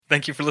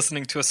Thank you for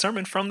listening to a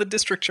sermon from the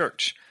District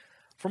Church.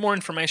 For more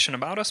information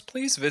about us,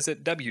 please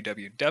visit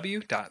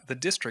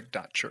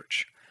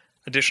www.thedistrict.church.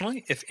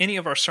 Additionally, if any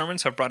of our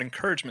sermons have brought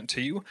encouragement to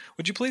you,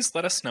 would you please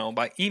let us know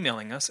by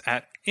emailing us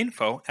at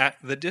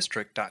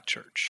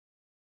info@thedistrict.church.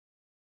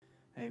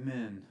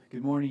 Amen.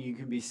 Good morning. You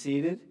can be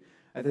seated.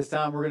 At this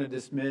time, we're going to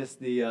dismiss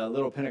the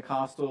little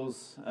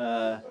Pentecostals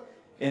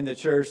in the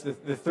church, the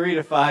 3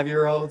 to 5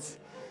 year olds.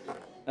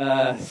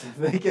 So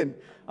they can.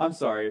 I'm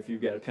sorry if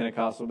you've got a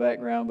Pentecostal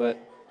background, but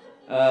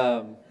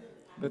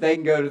they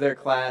can go to their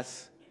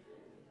class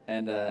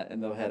and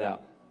they'll head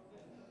out.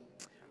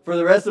 For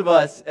the rest of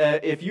us,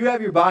 if you have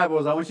your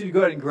Bibles, I want you to go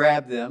ahead and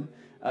grab them.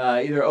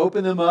 Either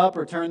open them up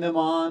or turn them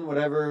on,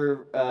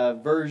 whatever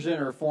version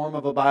or form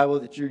of a Bible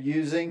that you're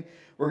using.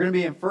 We're going to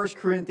be in 1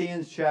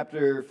 Corinthians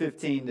chapter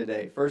 15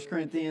 today. 1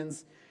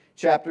 Corinthians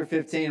chapter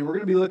 15. We're going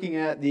to be looking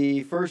at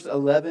the first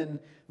 11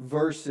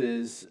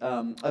 verses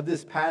of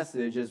this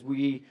passage as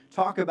we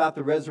talk about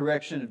the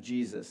resurrection of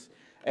Jesus.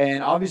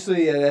 And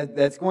obviously,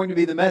 that's going to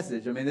be the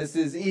message. I mean, this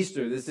is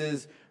Easter. This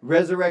is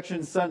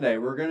Resurrection Sunday.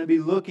 We're going to be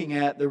looking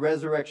at the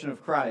resurrection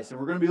of Christ. And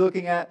we're going to be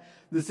looking at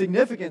the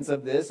significance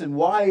of this and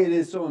why it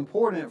is so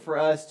important for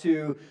us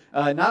to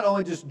not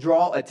only just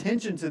draw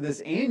attention to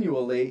this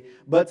annually,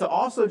 but to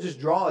also just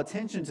draw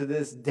attention to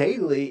this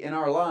daily in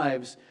our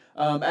lives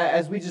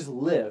as we just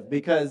live.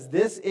 Because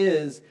this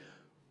is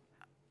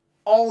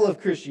all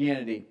of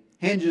Christianity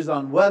hinges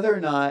on whether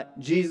or not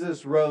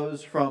Jesus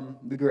rose from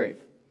the grave.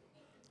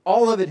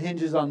 All of it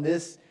hinges on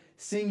this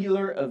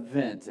singular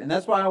event. And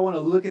that's why I want to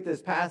look at this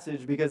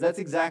passage, because that's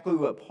exactly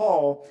what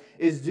Paul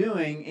is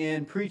doing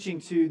in preaching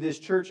to this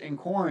church in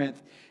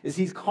Corinth, is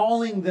he's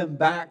calling them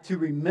back to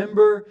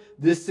remember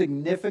this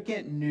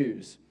significant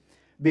news.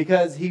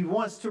 Because he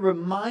wants to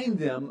remind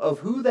them of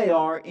who they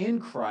are in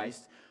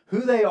Christ,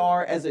 who they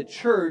are as a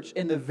church,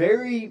 and the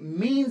very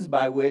means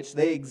by which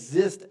they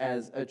exist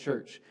as a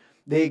church.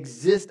 They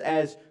exist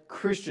as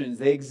Christians.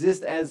 They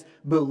exist as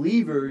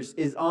believers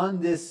is on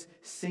this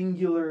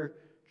singular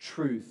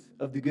truth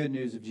of the good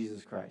news of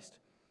Jesus Christ.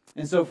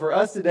 And so for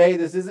us today,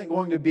 this isn't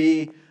going to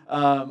be,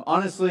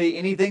 honestly,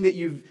 anything that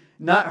you've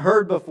not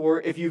heard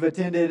before if you've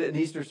attended an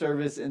Easter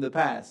service in the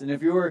past. And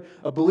if you're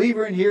a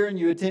believer in here and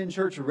you attend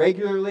church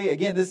regularly,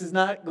 again, this is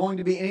not going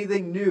to be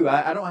anything new.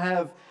 I don't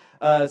have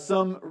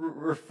some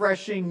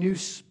refreshing new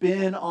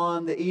spin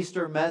on the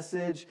Easter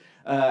message.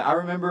 I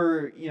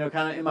remember,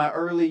 kind of in my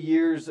early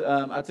years,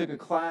 I took a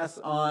class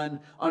on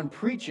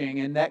preaching,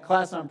 and that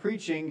class on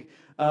preaching,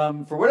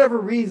 for whatever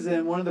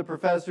reason, one of the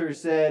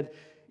professors said,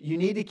 you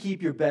need to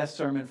keep your best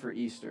sermon for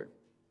Easter.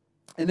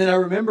 And then I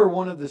remember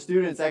one of the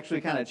students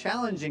actually kind of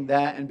challenging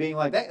that and being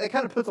like, that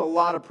kind of puts a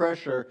lot of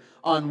pressure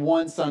on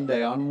one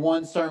Sunday, on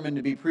one sermon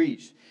to be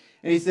preached.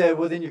 And he said,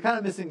 well, then you're kind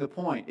of missing the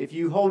point. If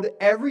you hold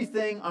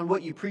everything on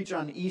what you preach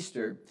on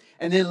Easter,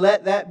 and then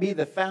let that be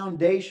the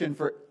foundation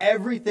for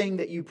everything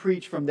that you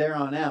preach from there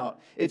on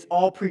out, it's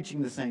all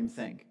preaching the same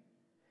thing.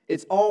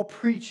 It's all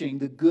preaching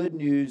the good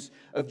news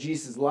of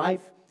Jesus'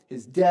 life,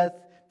 His death,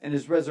 and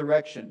His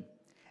resurrection.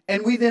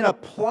 And we then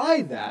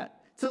apply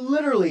that to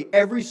literally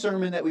every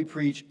sermon that we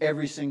preach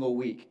every single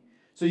week.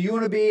 So you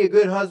want to be a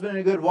good husband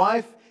and a good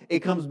wife? It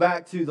comes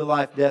back to the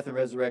life, death, and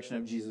resurrection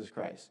of Jesus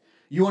Christ.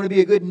 You want to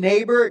be a good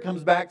neighbor? It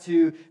comes back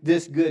to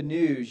this good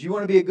news. You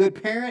want to be a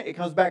good parent? It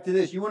comes back to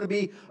this. You want to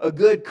be a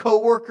good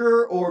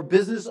coworker or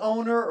business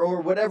owner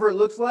or whatever it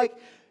looks like?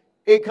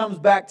 It comes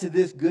back to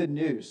this good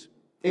news.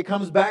 It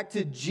comes back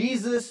to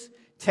Jesus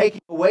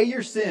taking away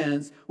your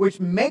sins,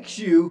 which makes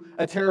you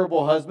a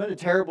terrible husband, a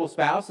terrible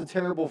spouse, a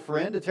terrible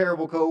friend, a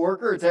terrible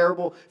coworker, a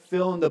terrible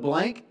fill in the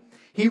blank.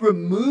 He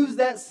removes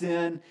that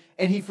sin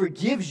and He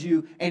forgives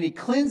you and He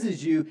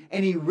cleanses you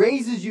and He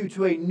raises you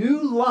to a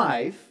new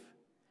life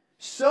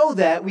so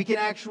that we can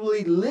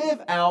actually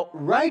live out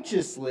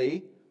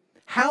righteously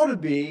how to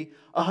be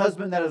a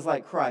husband that is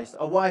like Christ,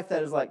 a wife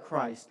that is like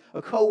Christ,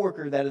 a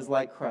coworker that is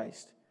like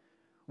Christ.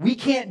 We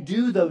can't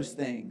do those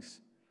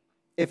things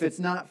if it's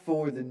not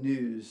for the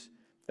news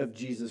of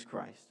Jesus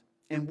Christ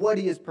and what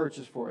He has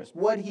purchased for us,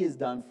 what He has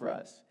done for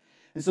us.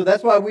 And so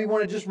that's why we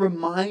want to just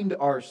remind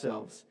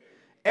ourselves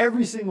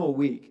every single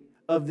week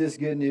of this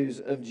good news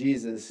of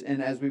Jesus,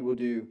 and as we will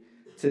do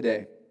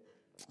today.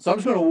 So I'm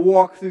just going to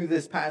walk through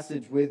this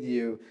passage with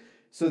you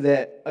so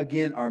that,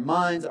 again, our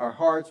minds, our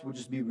hearts will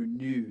just be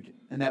renewed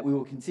and that we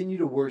will continue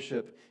to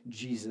worship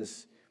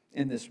Jesus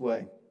in this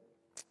way.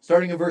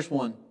 Starting in verse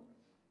 1.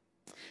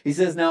 He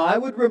says, "Now I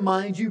would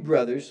remind you,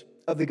 brothers,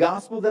 of the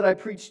gospel that I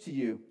preached to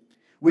you,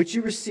 which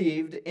you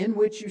received, in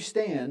which you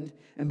stand,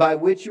 and by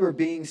which you are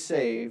being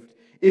saved,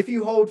 if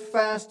you hold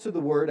fast to the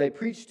word I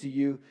preached to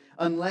you,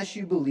 unless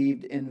you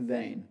believed in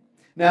vain."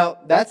 Now,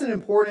 that's an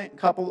important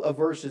couple of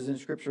verses in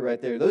Scripture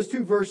right there. Those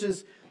two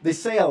verses, they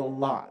say a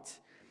lot.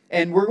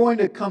 And we're going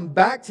to come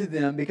back to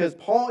them because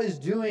Paul is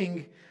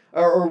doing,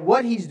 or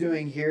what he's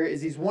doing here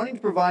is he's wanting to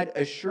provide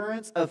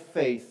assurance of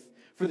faith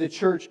for the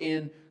church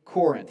in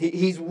Corinth.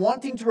 He's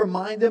wanting to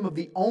remind them of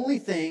the only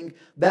thing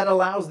that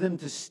allows them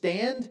to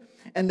stand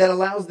and that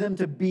allows them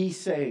to be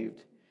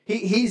saved.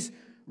 He's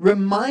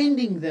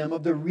reminding them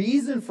of the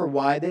reason for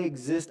why they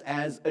exist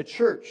as a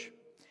church.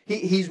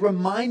 He's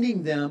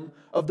reminding them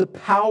of the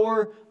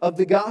power of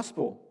the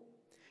gospel.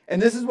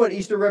 And this is what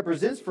Easter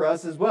represents for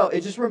us as well.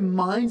 It just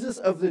reminds us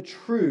of the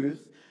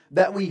truth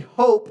that we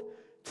hope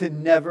to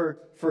never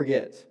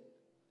forget.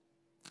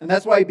 And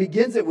that's why he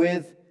begins it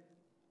with,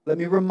 let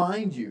me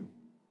remind you.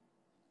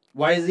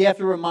 Why does he have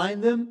to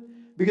remind them?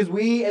 Because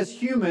we as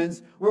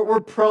humans, we're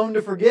prone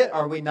to forget,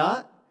 are we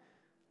not?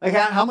 Like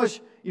how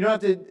much, you don't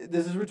have to,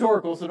 this is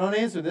rhetorical, so don't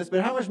answer this,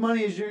 but how much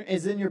money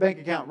is in your bank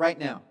account right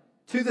now?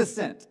 To the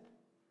cent.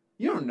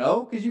 You don't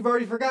know because you've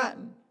already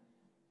forgotten.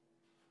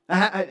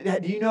 Do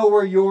you know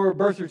where your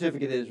birth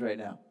certificate is right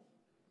now?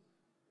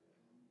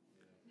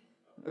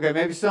 Okay,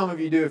 maybe some of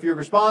you do if you're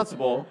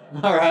responsible,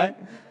 all right?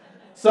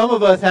 Some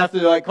of us have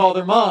to call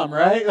their mom,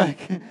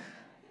 right?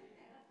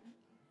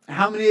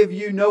 How many of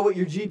you know what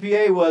your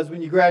GPA was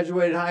when you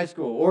graduated high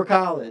school or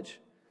college?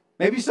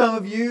 Maybe some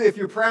of you, if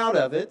you're proud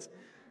of it.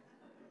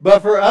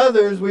 But for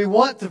others, we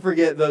want to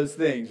forget those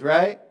things,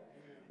 right?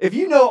 If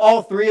you know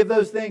all three of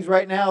those things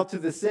right now to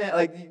the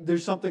cent,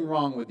 there's something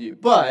wrong with you.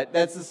 But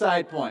that's the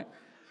side point.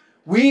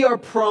 We are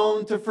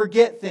prone to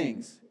forget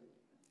things.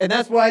 And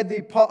that's why the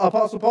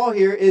Apostle Paul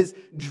here is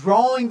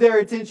drawing their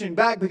attention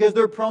back, because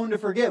they're prone to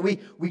forget. We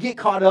get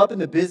caught up in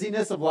the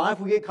busyness of life.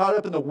 We get caught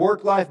up in the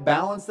work-life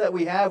balance that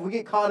we have. We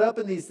get caught up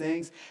in these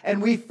things,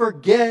 and we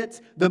forget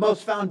the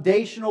most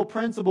foundational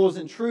principles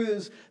and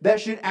truths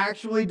that should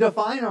actually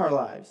define our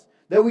lives,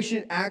 that we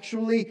should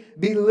actually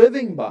be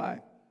living by.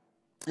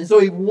 And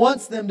so he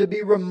wants them to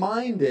be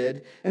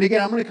reminded. And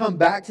again, I'm going to come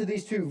back to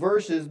these two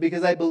verses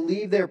because I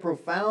believe they're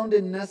profound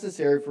and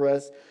necessary for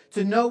us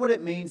to know what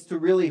it means to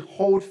really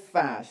hold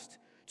fast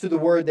to the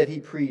word that he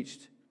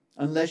preached,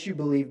 unless you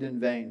believed in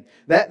vain.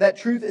 That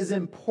truth is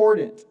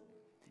important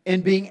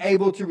in being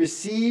able to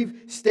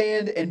receive,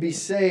 stand, and be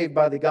saved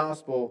by the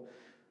gospel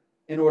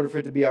in order for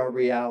it to be our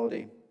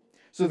reality.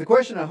 So the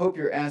question I hope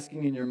you're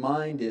asking in your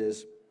mind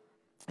is,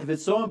 if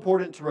it's so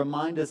important to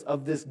remind us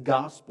of this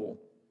gospel,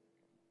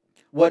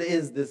 what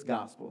is this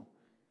gospel?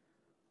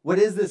 What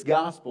is this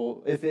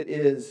gospel if it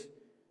is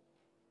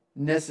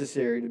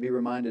necessary to be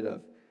reminded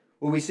of?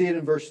 Well, we see it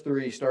in verse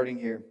 3, starting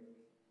here.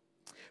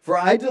 For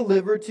I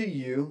delivered to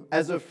you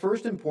as of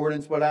first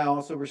importance what I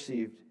also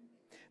received,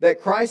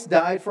 that Christ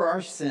died for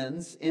our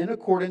sins in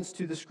accordance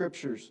to the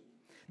Scriptures,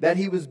 that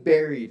he was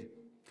buried,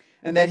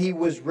 and that he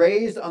was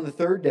raised on the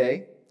third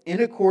day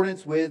in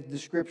accordance with the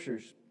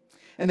Scriptures,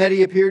 and that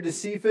he appeared to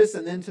Cephas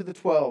and then to the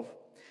 12.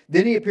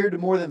 Then he appeared to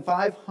more than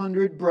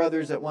 500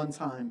 brothers at one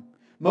time,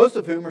 most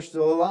of whom are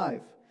still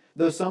alive,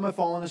 though some have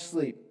fallen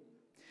asleep.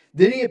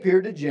 Then he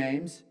appeared to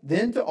James,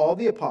 then to all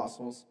the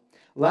apostles.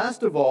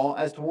 Last of all,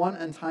 as to one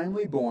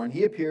untimely born,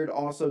 he appeared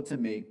also to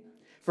me.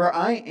 For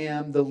I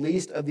am the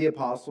least of the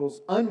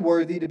apostles,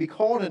 unworthy to be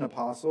called an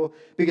apostle,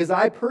 because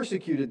I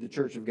persecuted the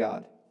church of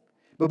God.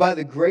 But by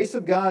the grace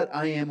of God,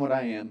 I am what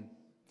I am.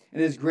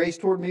 And his grace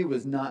toward me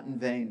was not in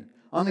vain.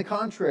 On the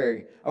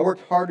contrary, I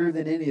worked harder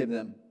than any of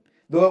them.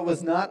 Though it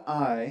was not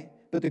I,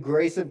 but the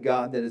grace of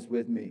God that is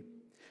with me.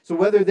 So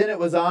whether then it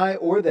was I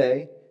or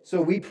they,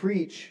 so we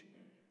preach,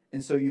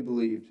 and so you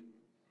believed.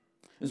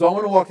 And so I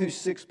want to walk through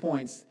 6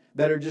 points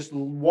that are just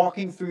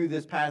walking through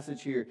this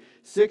passage here.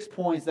 6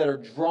 points that are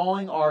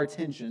drawing our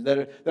attention,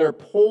 that are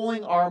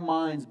pulling our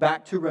minds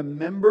back to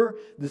remember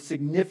the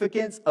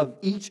significance of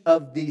each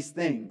of these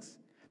things.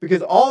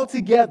 Because all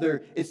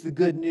together, it's the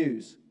good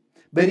news.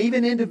 But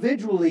even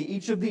individually,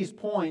 each of these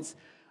points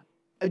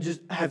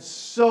just have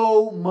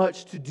so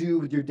much to do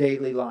with your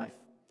daily life.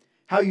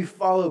 How you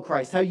follow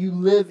Christ, how you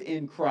live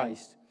in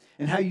Christ,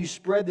 and how you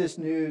spread this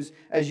news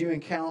as you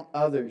encounter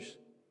others.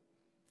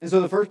 And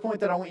so the first point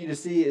that I want you to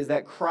see is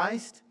that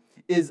Christ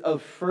is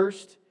of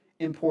first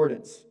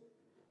importance.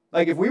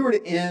 Like if we were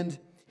to end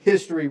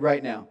history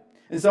right now,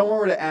 and someone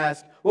were to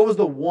ask, what was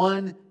the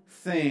one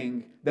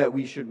thing that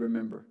we should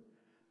remember?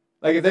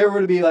 Like if there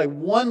were to be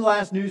one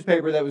last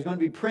newspaper that was going to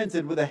be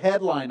printed with a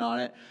headline on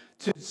it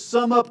to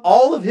sum up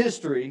all of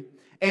history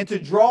and to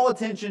draw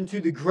attention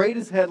to the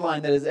greatest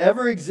headline that has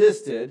ever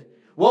existed,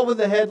 what would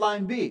the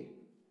headline be?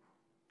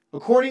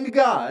 According to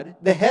God,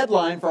 the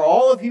headline for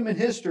all of human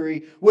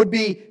history would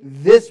be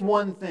this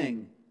one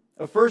thing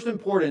of first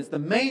importance. The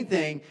main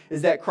thing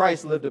is that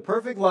Christ lived a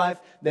perfect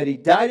life, that he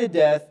died a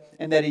death,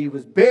 and that he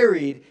was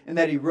buried, and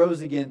that he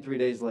rose again 3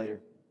 days later.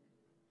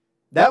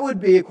 That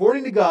would be,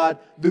 according to God,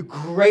 the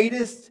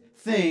greatest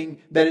thing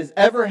that has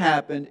ever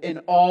happened in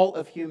all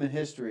of human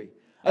history.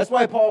 That's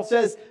why Paul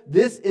says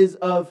this is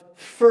of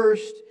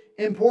first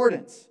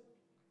importance.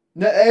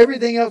 Now,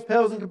 everything else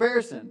pales in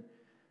comparison.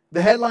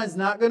 The headline's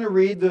not going to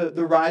read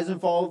the rise and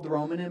fall of the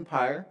Roman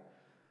Empire.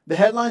 The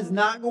headline's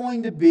not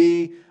going to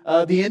be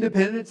the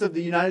independence of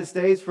the United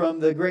States from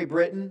the Great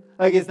Britain.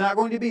 It's not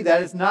going to be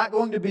that. It's not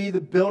going to be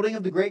the building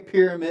of the Great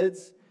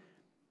Pyramids.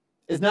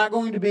 It's not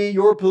going to be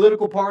your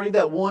political party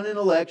that won an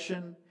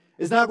election.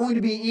 It's not going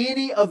to be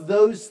any of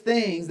those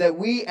things that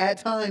we at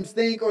times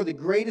think are the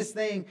greatest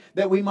thing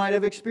that we might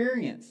have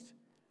experienced.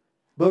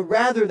 But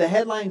rather, the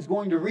headline is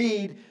going to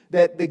read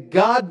that the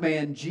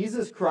God-man,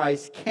 Jesus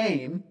Christ,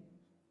 came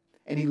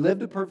and He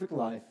lived a perfect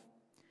life.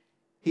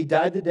 He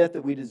died the death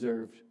that we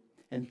deserved.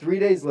 And 3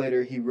 days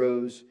later, He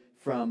rose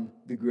from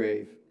the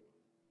grave.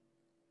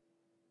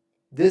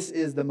 This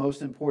is the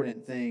most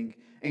important thing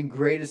and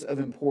greatest of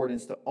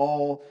importance to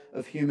all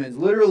of humans.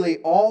 Literally,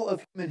 all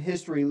of human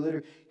history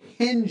literally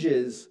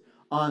hinges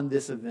on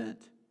this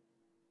event.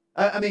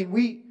 I mean,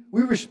 we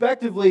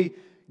respectively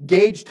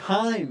gauge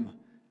time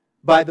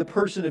by the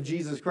person of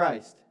Jesus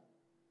Christ.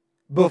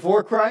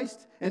 Before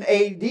Christ, in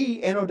AD,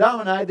 Anno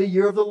Domini, the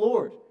year of the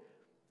Lord.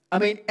 I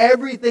mean,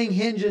 everything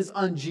hinges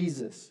on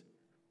Jesus.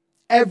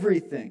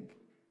 Everything.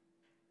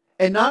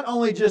 And not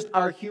only just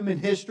our human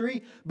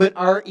history, but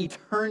our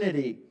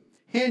eternity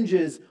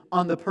hinges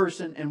on the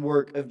person and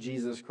work of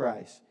Jesus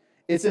Christ.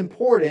 It's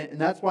important, and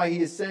that's why He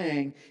is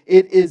saying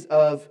it is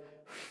of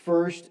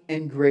first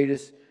and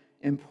greatest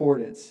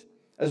importance.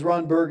 As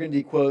Ron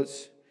Burgundy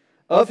quotes,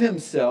 of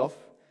Himself,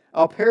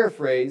 I'll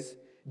paraphrase,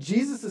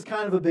 Jesus is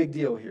kind of a big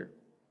deal here.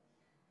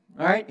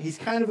 All right? He's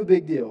kind of a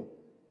big deal.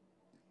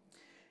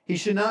 He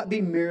should not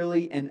be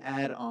merely an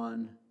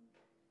add-on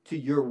to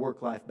your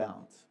work-life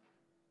balance.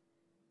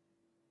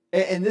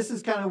 And this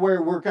is kind of where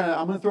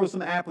I'm going to throw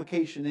some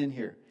application in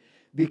here.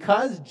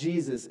 Because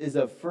Jesus is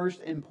of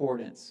first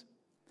importance,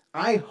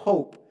 I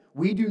hope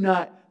we do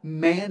not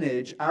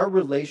manage our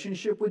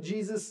relationship with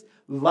Jesus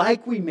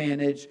like we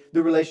manage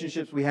the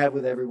relationships we have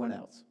with everyone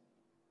else.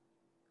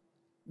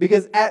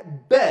 Because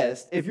at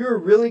best, if you're a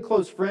really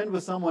close friend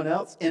with someone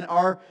else in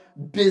our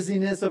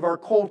busyness of our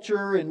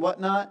culture and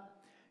whatnot,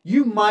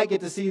 you might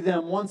get to see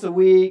them once a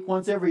week,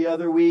 once every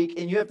other week,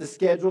 and you have to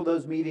schedule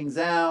those meetings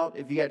out.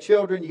 If you got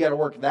children, you got to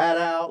work that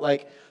out.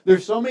 Like,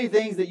 there's so many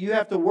things that you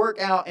have to work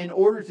out in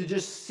order to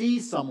just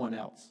see someone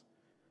else,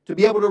 to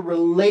be able to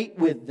relate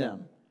with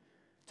them,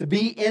 to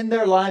be in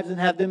their lives and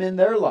have them in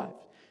their lives,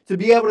 to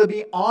be able to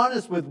be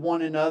honest with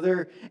one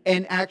another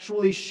and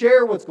actually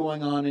share what's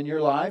going on in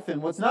your life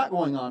and what's not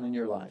going on in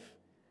your life.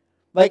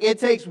 Like, it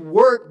takes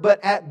work, but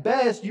at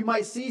best, you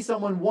might see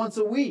someone once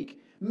a week,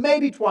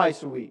 maybe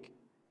twice a week.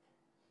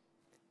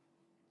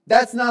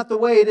 That's not the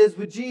way it is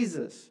with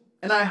Jesus.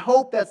 And I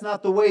hope that's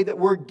not the way that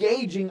we're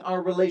gauging our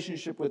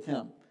relationship with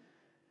Him.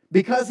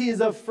 Because He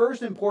is of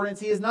first importance,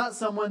 He is not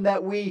someone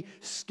that we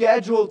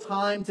schedule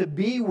time to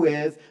be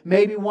with,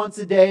 maybe once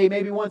a day,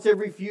 maybe once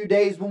every few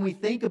days when we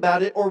think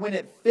about it or when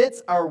it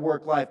fits our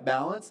work-life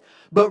balance.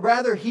 But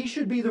rather, He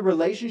should be the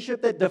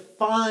relationship that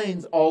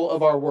defines all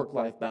of our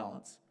work-life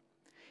balance.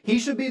 He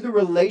should be the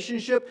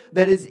relationship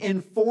that is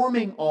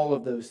informing all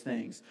of those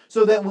things.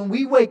 So that when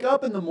we wake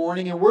up in the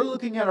morning and we're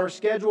looking at our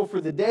schedule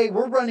for the day,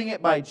 we're running it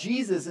by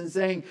Jesus and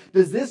saying,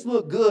 does this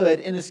look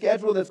good in a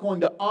schedule that's going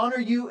to honor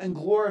you and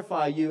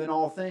glorify you in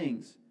all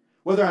things?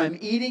 Whether I'm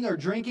eating or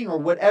drinking or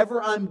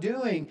whatever I'm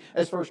doing,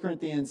 as 1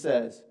 Corinthians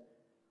says.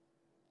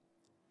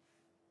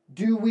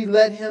 Do we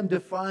let Him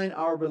define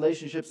our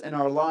relationships and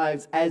our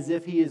lives as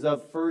if He is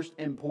of first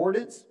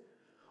importance?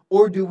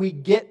 Or do we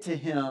get to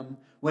Him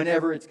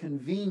whenever it's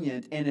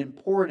convenient and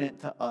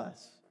important to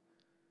us?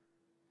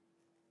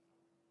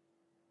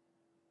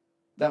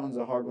 That one's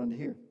a hard one to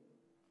hear.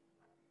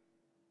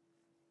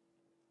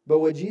 But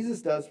what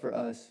Jesus does for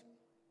us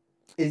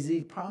is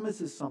He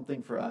promises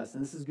something for us,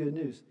 and this is good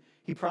news.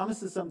 He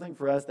promises something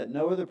for us that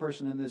no other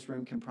person in this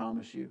room can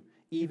promise you,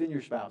 even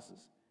your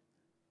spouses.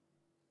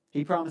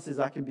 He promises,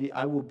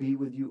 I will be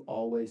with you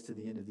always to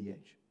the end of the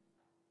age.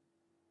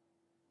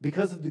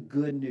 Because of the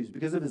good news,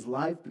 because of His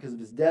life, because of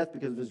His death,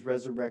 because of His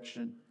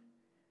resurrection.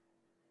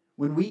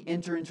 When we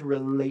enter into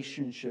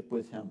relationship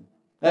with Him.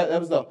 That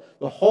was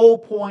the whole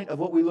point of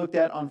what we looked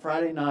at on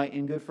Friday night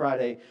in Good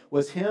Friday,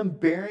 was Him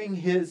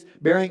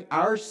bearing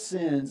our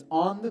sins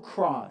on the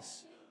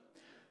cross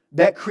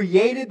that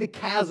created the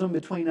chasm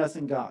between us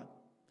and God.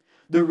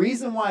 The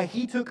reason why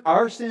He took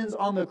our sins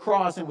on the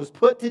cross and was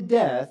put to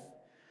death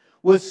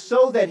was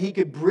so that He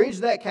could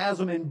bridge that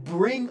chasm and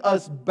bring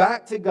us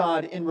back to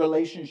God in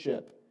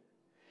relationship.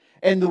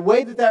 And the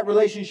way that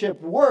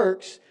relationship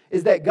works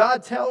is that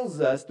God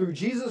tells us through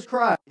Jesus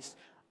Christ,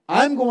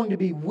 I'm going to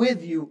be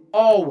with you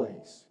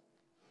always.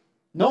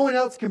 No one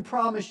else can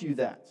promise you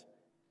that.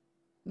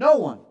 No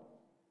one.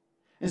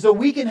 And so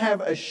we can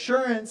have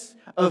assurance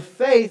of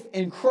faith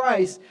in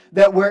Christ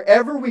that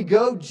wherever we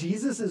go,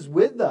 Jesus is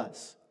with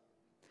us.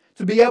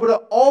 To be able to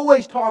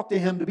always talk to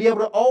Him, to be able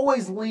to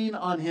always lean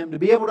on Him, to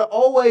be able to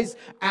always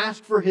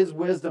ask for His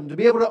wisdom, to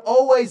be able to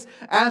always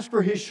ask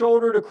for His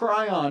shoulder to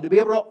cry on, to be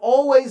able to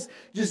always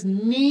just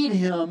need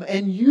Him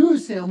and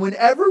use Him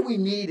whenever we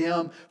need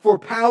Him for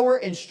power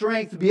and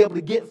strength to be able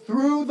to get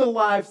through the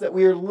lives that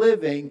we are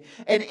living.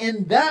 And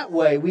in that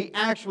way, we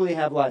actually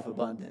have life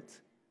abundant.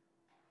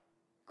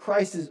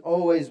 Christ is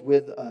always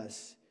with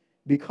us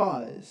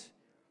because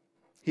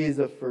He is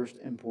of first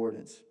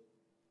importance.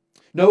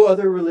 No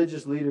other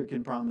religious leader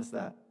can promise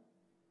that.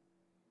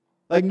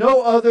 Like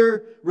no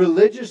other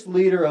religious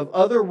leader of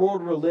other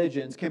world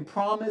religions can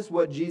promise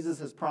what Jesus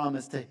has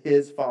promised to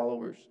His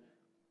followers.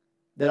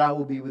 That I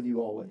will be with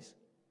you always.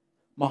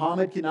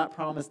 Muhammad cannot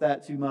promise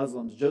that to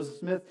Muslims. Joseph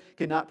Smith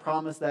cannot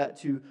promise that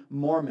to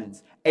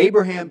Mormons.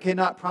 Abraham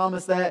cannot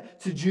promise that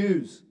to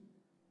Jews.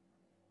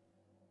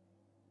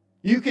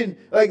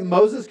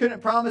 Moses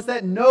couldn't promise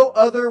that. No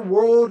other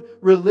world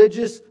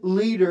religious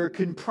leader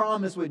can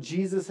promise what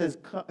Jesus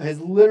has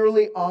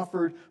literally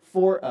offered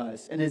for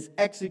us and has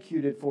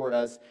executed for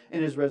us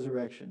in His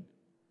resurrection.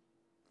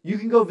 You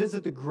can go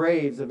visit the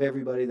graves of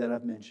everybody that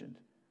I've mentioned,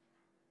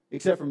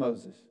 except for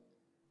Moses,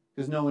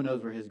 because no one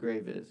knows where his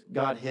grave is.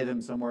 God hid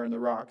him somewhere in the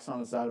rocks on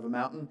the side of a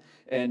mountain,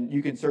 and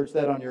you can search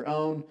that on your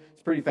own.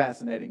 It's pretty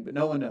fascinating, but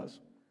no one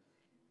knows.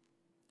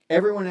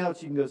 Everyone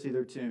else, you can go see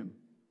their tomb.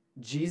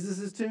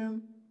 Jesus'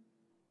 tomb,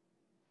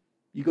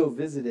 you go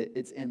visit it,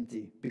 it's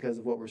empty because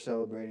of what we're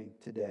celebrating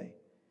today.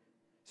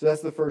 So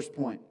that's the first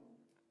point.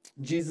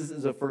 Jesus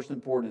is of first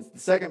importance. The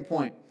second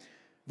point,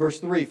 verse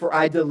 3, for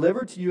I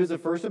delivered to you as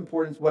of first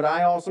importance what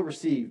I also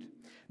received,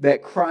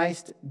 that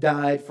Christ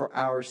died for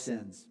our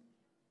sins.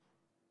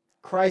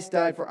 Christ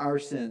died for our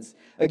sins.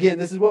 Again,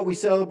 this is what we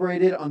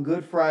celebrated on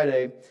Good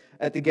Friday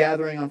at the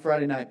gathering on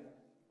Friday night.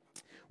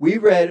 We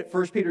read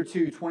 1 Peter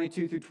 2,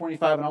 22 through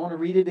 25, and I want to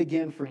read it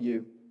again for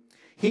you.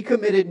 He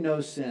committed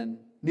no sin,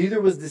 neither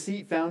was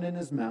deceit found in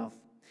his mouth.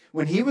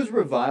 When he was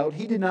reviled,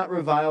 he did not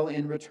revile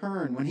in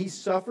return. When he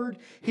suffered,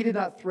 he did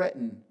not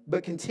threaten,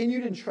 but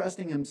continued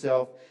entrusting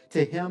himself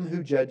to him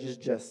who judges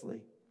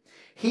justly.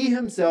 He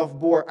himself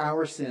bore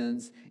our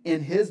sins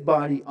in his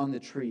body on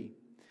the tree,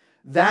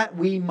 that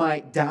we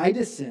might die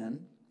to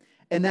sin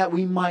and that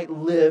we might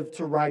live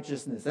to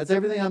righteousness. That's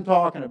everything I'm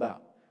talking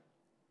about.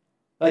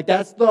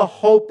 That's the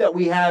hope that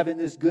we have in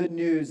this good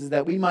news, is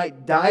that we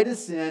might die to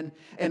sin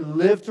and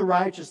live to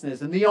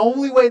righteousness. And the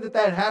only way that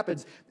that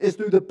happens is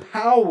through the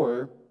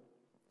power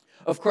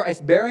of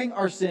Christ bearing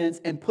our sins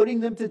and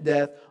putting them to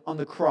death on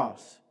the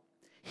cross.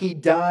 He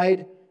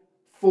died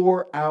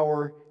for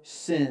our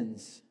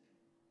sins.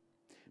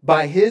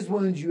 By His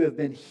wounds you have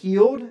been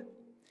healed.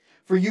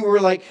 For you were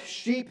like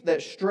sheep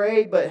that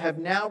strayed, but have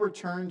now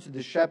returned to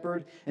the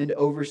shepherd and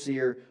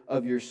overseer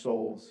of your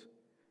souls.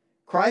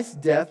 Christ's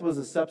death was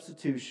a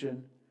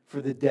substitution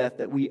for the death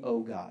that we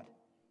owe God.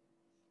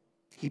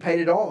 He paid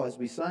it all, as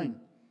we sang.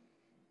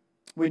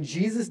 When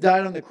Jesus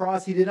died on the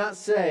cross, He did not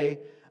say,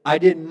 I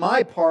did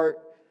my part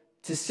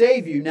to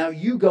save you, now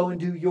you go and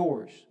do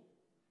yours.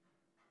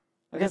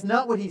 That's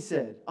not what He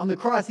said. On the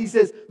cross, He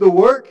says, the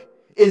work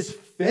is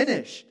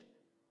finished.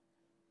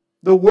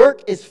 The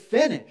work is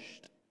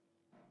finished.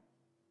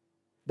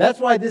 That's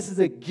why this is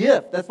a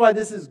gift. That's why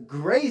this is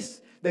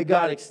grace that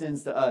God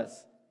extends to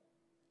us.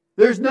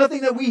 There's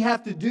nothing that we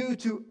have to do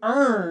to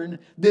earn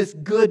this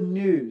good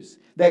news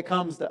that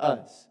comes to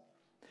us.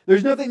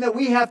 There's nothing that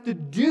we have to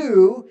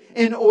do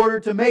in order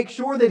to make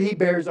sure that He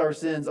bears our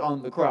sins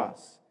on the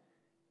cross.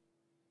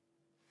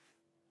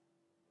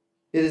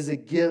 It is a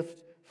gift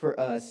for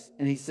us.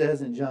 And He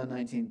says in John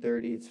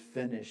 19:30, it's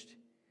finished.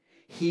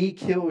 He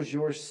kills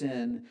your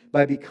sin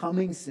by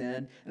becoming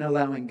sin and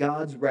allowing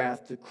God's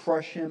wrath to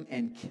crush Him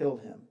and kill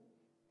Him.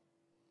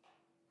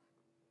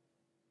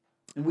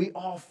 And we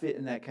all fit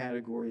in that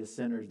category of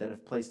sinners that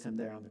have placed Him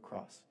there on the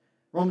cross.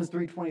 Romans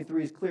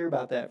 3:23 is clear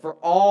about that. For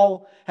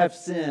all have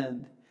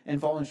sinned and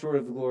fallen short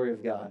of the glory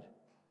of God.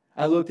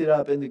 I looked it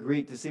up in the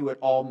Greek to see what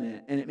all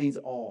meant, and it means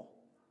all.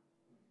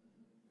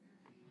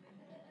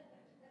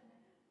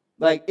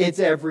 It's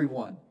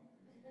everyone.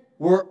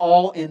 We're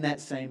all in that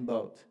same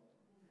boat.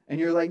 And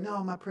you're like,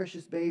 no, my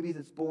precious baby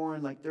that's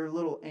born, they're a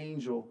little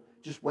angel.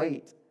 Just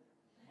wait.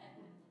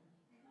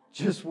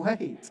 Just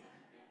wait.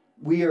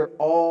 We are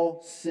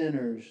all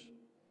sinners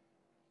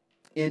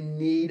in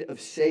need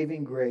of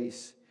saving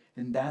grace.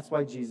 And that's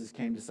why Jesus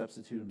came to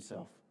substitute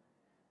Himself.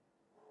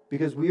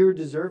 Because we are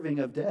deserving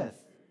of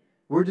death.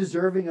 We're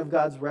deserving of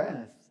God's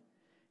wrath.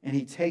 And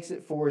He takes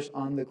it for us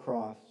on the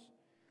cross.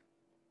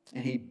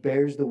 And He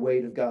bears the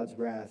weight of God's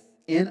wrath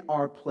in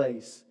our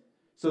place,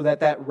 so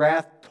that that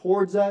wrath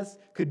towards us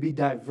could be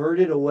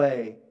diverted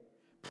away,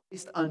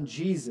 placed on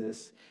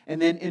Jesus.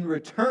 And then in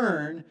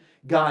return,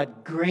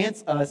 God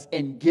grants us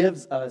and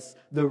gives us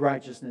the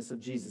righteousness of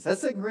Jesus.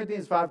 That's 2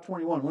 Corinthians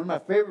 5:21. One of my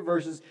favorite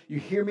verses. You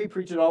hear me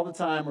preach it all the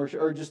time,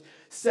 or just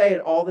say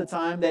it all the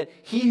time, that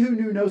He who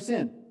knew no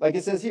sin, like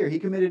it says here, He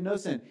committed no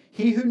sin.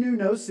 He who knew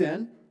no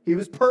sin, He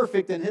was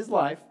perfect in His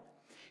life.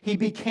 He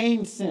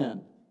became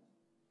sin.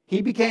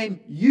 He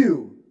became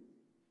you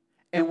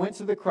and went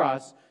to the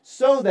cross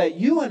so that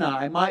you and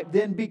I might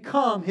then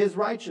become His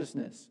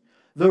righteousness.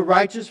 The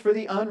righteous for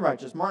the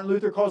unrighteous. Martin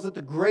Luther calls it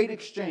the great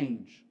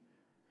exchange.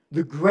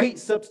 The great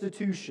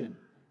substitution.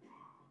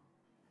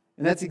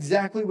 And that's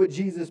exactly what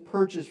Jesus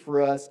purchased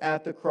for us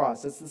at the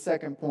cross. That's the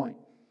second point.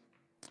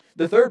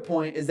 The third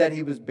point is that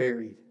He was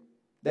buried.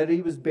 That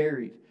He was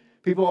buried.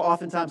 People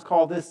oftentimes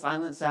call this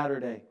Silent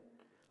Saturday.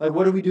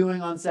 What are we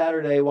doing on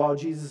Saturday while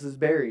Jesus is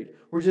buried?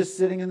 We're just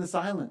sitting in the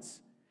silence.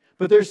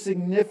 But there's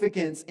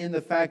significance in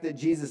the fact that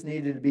Jesus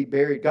needed to be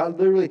buried. God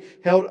literally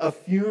held a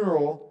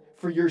funeral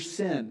for your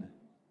sin.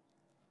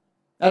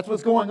 That's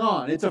what's going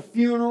on. It's a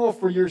funeral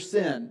for your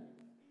sin.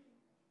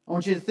 I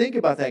want you to think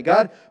about that.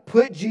 God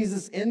put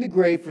Jesus in the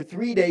grave for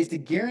 3 days to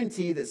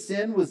guarantee that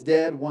sin was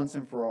dead once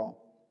and for all.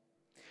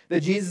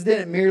 That Jesus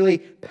didn't merely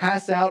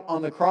pass out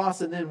on the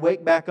cross and then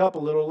wake back up a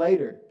little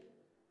later.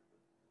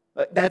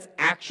 That's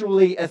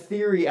actually a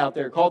theory out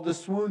there called the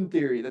swoon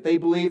theory, that they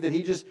believe that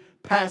he just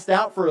passed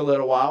out for a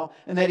little while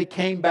and that he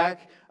came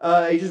back,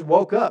 he just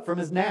woke up from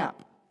his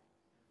nap.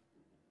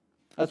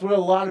 That's what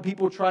a lot of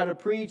people try to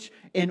preach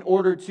in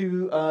order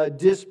to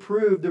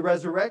disprove the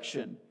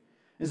resurrection.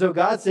 And so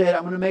God said,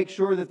 I'm going to make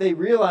sure that they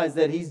realize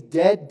that he's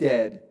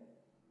dead.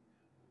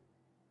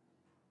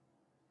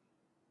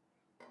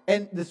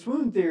 And the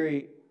swoon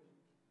theory,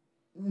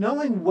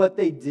 knowing what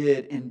they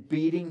did in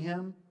beating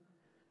him,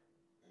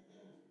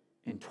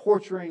 and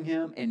torturing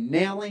him, and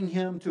nailing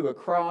him to a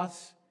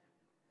cross,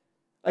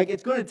 like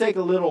it's going to take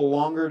a little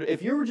longer.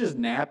 If you were just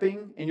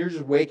napping and you're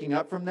just waking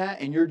up from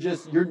that and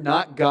you're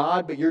not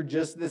God, but you're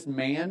just this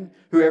man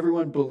who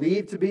everyone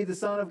believed to be the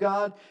Son of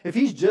God. If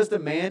he's just a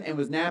man and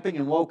was napping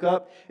and woke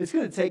up, it's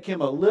going to take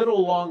him a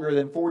little longer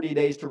than 40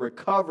 days to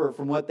recover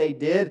from what they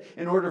did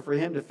in order for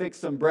him to fix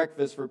some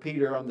breakfast for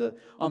Peter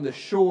on the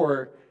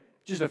shore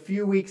just a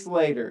few weeks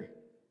later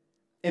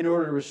in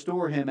order to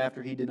restore him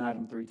after he denied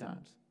him 3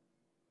 times.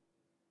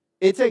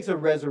 It takes a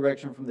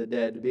resurrection from the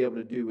dead to be able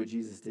to do what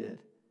Jesus did.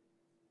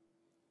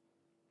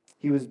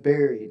 He was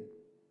buried.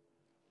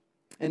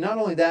 And not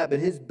only that, but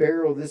his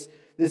burial, this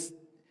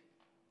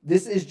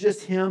is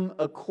just him,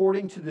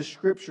 according to the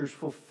Scriptures,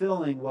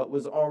 fulfilling what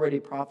was already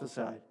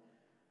prophesied.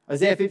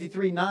 Isaiah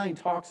 53:9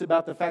 talks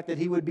about the fact that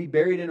he would be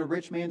buried in a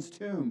rich man's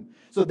tomb.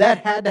 So that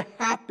had to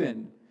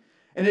happen.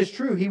 And it's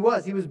true, he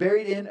was. He was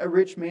buried in a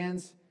rich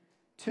man's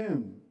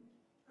tomb.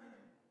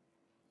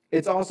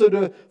 It's also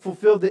to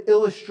fulfill the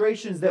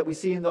illustrations that we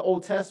see in the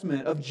Old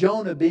Testament of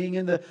Jonah being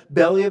in the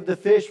belly of the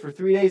fish for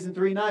 3 days and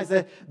 3 nights.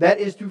 That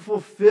is to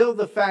fulfill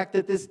the fact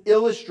that this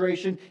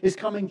illustration is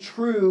coming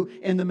true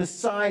in the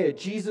Messiah,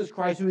 Jesus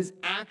Christ, who is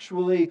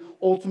actually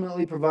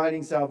ultimately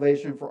providing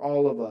salvation for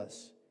all of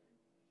us.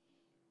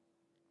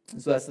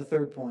 And so that's the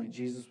third point.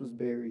 Jesus was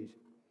buried.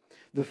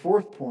 The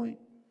fourth point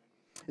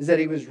is that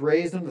he was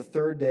raised on the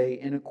third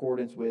day in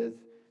accordance with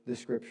the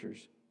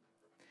Scriptures.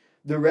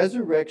 The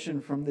resurrection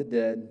from the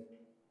dead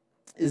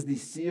is the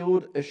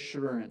sealed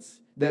assurance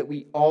that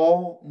we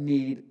all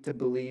need to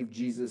believe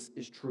Jesus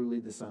is truly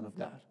the Son of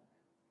God.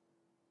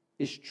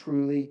 Is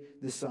truly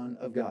the Son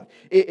of God.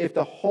 If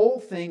the whole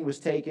thing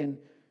was taken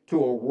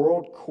to a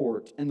world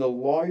court and the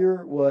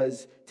lawyer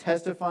was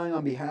testifying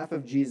on behalf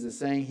of Jesus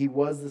saying he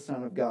was the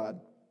Son of God,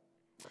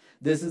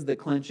 this is the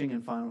clinching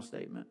and final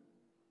statement.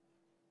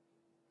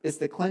 It's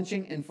the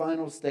clinching and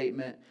final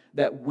statement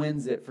that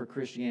wins it for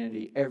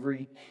Christianity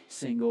every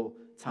single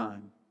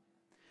time.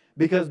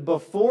 Because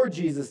before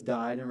Jesus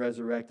died and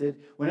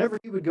resurrected, whenever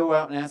he would go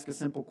out and ask a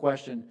simple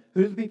question,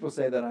 who do the people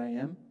say that I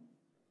am?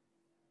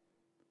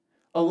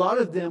 A lot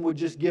of them would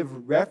just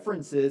give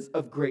references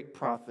of great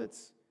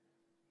prophets,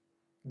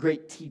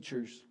 great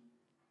teachers.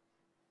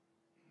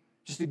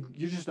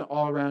 You're just an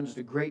all-around, just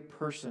a great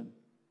person.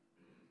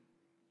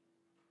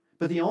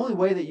 But the only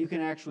way that you can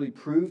actually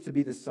prove to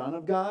be the Son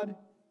of God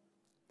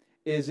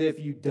is if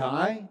you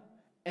die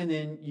and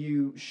then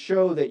you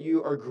show that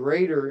you are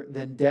greater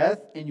than death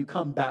and you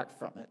come back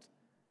from it.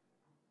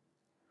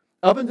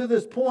 Up until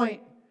this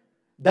point,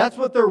 that's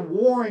what they're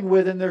warring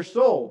with in their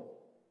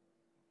soul.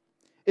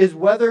 Is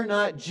whether or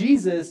not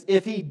Jesus,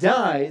 if he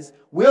dies,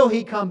 will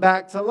he come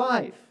back to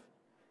life?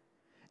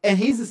 And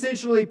he's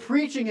essentially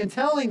preaching and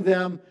telling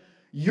them,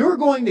 you're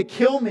going to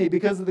kill me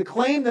because of the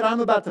claim that I'm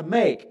about to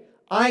make.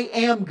 I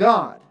am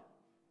God.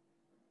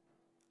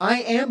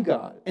 I am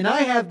God, and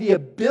I have the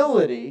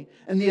ability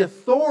and the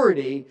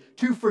authority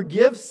to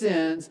forgive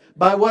sins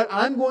by what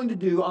I'm going to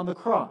do on the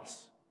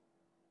cross.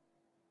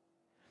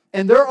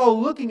 And they're all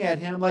looking at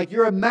him like,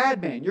 you're a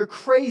madman, you're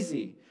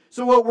crazy.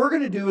 So what we're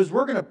going to do is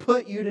we're going to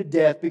put you to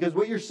death because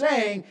what you're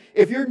saying,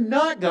 if you're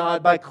not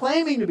God by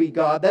claiming to be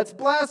God, that's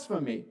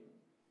blasphemy.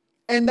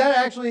 And that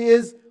actually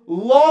is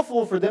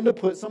lawful for them to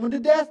put someone to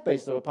death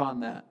based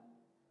upon that.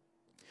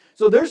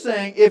 So they're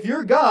saying, if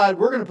you're God,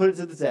 we're going to put it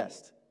to the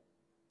test.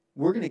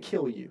 We're going to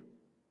kill you.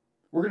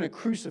 We're going to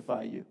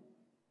crucify you.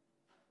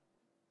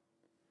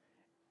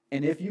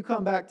 And if you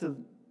come back to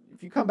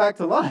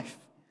life,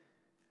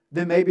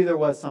 then maybe there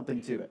was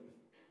something to it.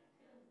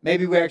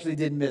 Maybe we actually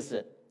did miss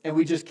it, and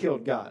we just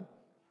killed God.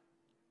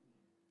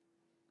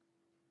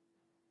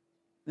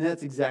 And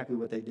that's exactly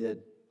what they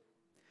did.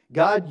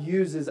 God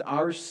uses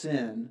our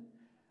sin.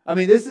 I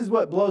mean, this is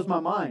what blows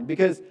my mind,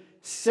 because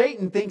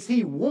Satan thinks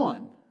he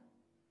won.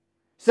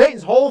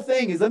 Satan's whole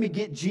thing is, let me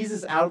get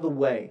Jesus out of the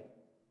way.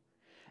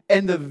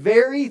 And the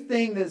very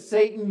thing that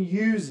Satan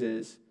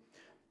uses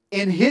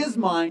in his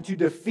mind to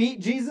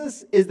defeat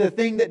Jesus is the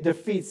thing that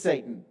defeats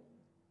Satan.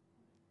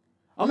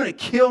 I'm going to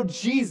kill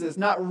Jesus,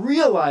 not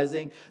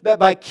realizing that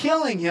by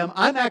killing him,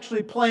 I'm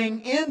actually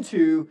playing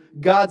into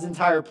God's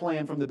entire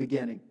plan from the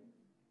beginning.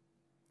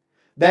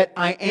 That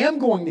I am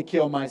going to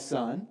kill my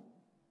son,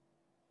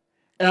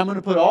 and I'm going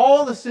to put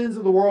all the sins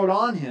of the world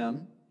on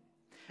him,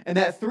 And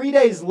that 3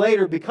 days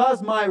later,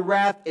 because my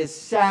wrath is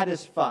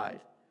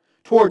satisfied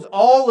towards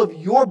all of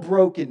your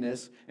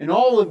brokenness and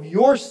all of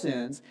your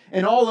sins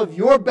and all of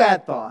your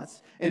bad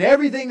thoughts and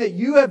everything that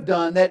you have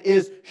done that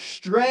is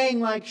straying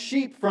like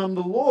sheep from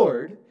the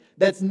Lord,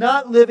 that's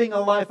not living a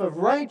life of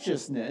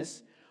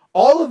righteousness,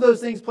 all of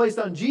those things placed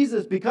on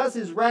Jesus, because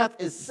His wrath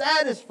is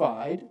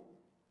satisfied,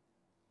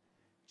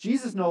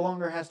 Jesus no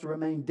longer has to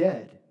remain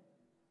dead.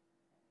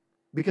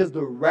 Because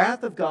the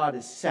wrath of God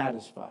is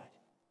satisfied.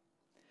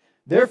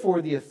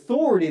 Therefore, the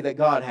authority that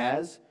God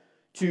has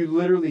to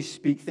literally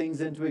speak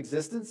things into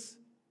existence,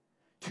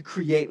 to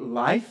create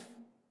life,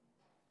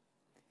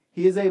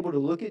 He is able to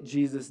look at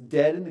Jesus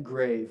dead in the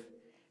grave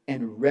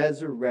and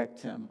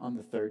resurrect Him on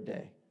the third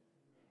day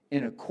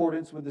in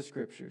accordance with the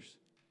Scriptures.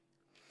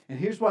 And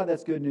here's why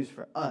that's good news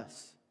for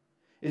us,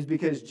 is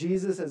because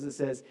Jesus, as it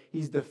says,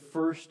 He's the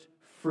first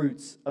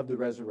fruits of the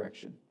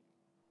resurrection.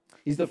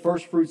 He's the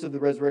first fruits of the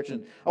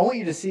resurrection. I want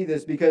you to see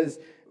this because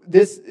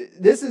this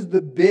is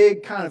the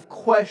big kind of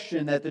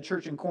question that the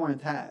church in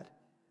Corinth had.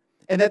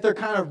 And that they're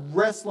kind of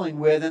wrestling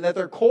with, and that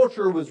their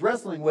culture was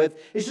wrestling with.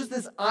 It's just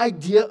this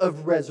idea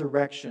of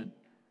resurrection.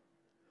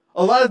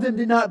 A lot of them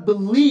did not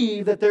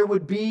believe that there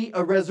would be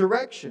a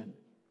resurrection.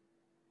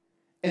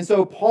 And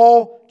so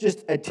Paul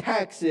just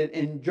attacks it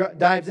and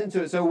dives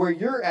into it. So where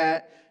you're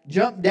at,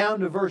 jump down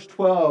to verse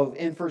 12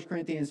 in 1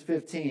 Corinthians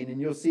 15, and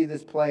you'll see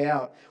this play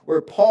out, where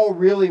Paul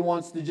really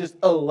wants to just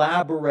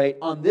elaborate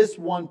on this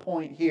one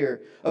point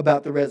here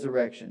about the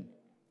resurrection.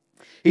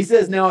 He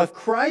says, "Now if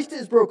Christ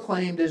is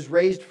proclaimed as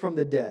raised from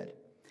the dead,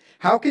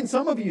 how can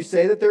some of you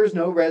say that there is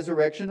no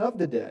resurrection of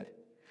the dead?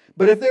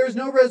 But if there is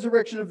no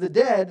resurrection of the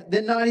dead,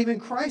 then not even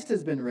Christ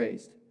has been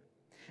raised.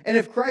 And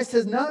if Christ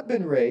has not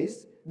been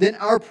raised, then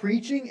our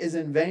preaching is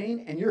in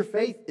vain and your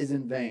faith is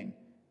in vain."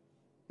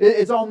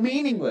 It's all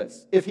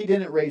meaningless if He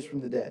didn't raise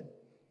from the dead.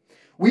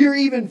 "We are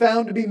even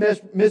found to be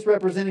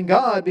misrepresenting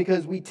God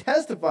because we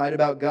testified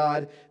about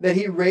God that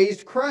He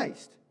raised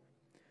Christ,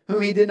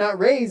 whom He did not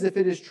raise, if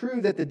it is true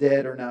that the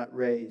dead are not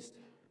raised.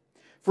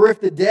 For if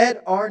the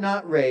dead are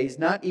not raised,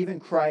 not even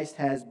Christ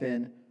has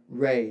been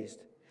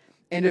raised.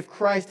 And if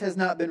Christ has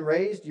not been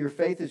raised, your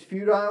faith is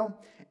futile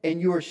and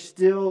you are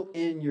still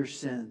in your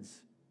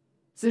sins."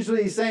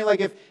 Essentially, he's saying, like,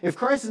 if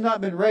Christ has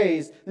not been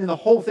raised, then the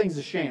whole thing's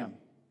a sham.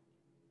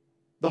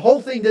 The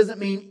whole thing doesn't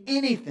mean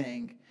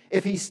anything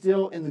if He's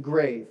still in the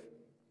grave.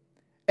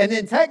 And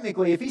then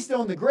technically, if He's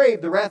still in the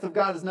grave, the wrath of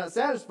God is not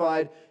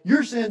satisfied,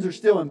 your sins are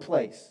still in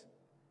place.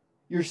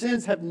 Your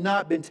sins have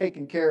not been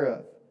taken care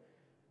of.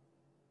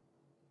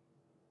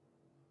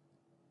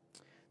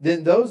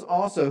 "Then those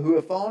also who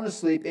have fallen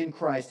asleep in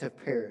Christ have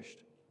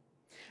perished.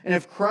 And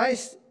if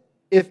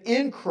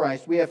in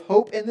Christ we have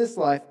hope in this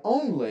life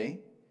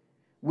only,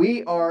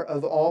 we are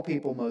of all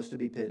people most to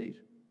be pitied."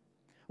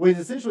 What he's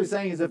essentially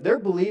saying is if they're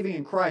believing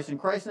in Christ and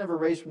Christ never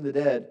raised from the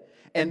dead,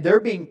 and they're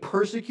being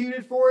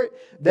persecuted for it,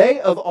 they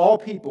of all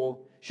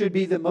people should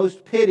be the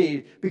most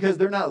pitied because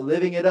they're not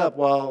living it up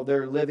while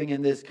they're living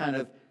in this kind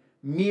of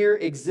mere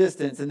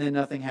existence and then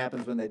nothing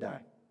happens when they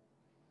die.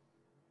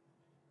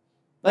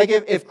 Like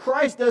if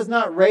Christ does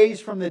not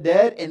raise from the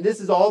dead and this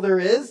is all there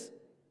is,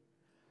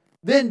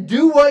 then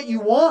do what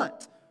you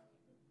want.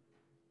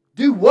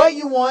 Do what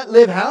you want,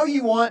 live how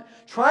you want,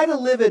 try to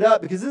live it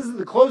up because this is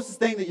the closest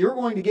thing that you're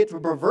going to get to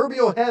a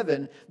proverbial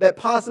heaven that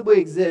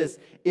possibly exists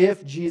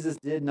if Jesus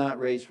did not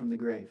raise from the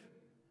grave.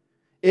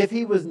 If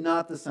He was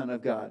not the Son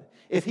of God.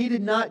 If He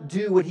did not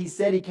do what He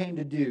said He came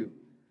to do.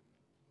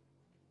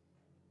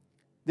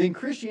 Then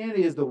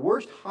Christianity is the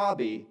worst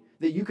hobby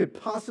that you could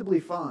possibly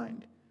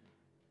find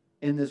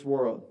in this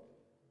world.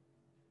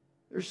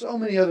 There's so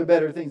many other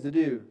better things to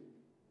do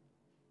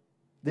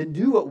than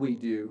do what we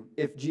do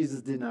if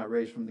Jesus did not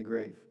raise from the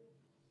grave.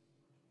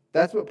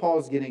 That's what Paul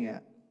is getting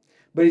at.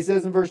 But he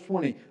says in verse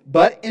 20,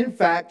 "But in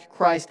fact,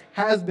 Christ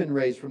has been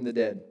raised from the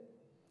dead,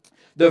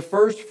 the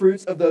first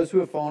fruits of those who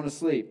have fallen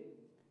asleep."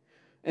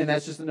 And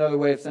that's just another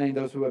way of saying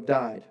those who have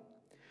died.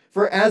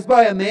 "For as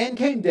by a man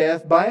came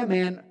death, by a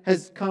man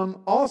has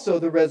come also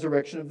the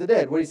resurrection of the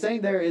dead." What he's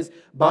saying there is,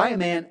 by a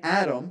man,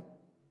 Adam,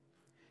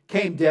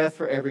 came death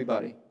for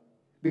everybody.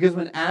 Because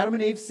when Adam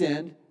and Eve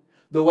sinned,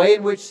 the way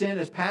in which sin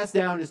is passed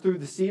down is through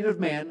the seed of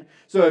man.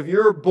 So if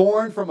you're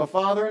born from a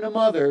father and a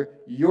mother,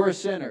 you're a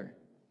sinner.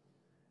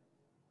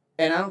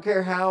 And I don't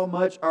care how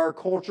much our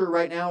culture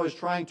right now is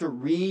trying to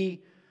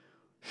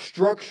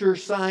restructure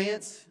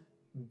science.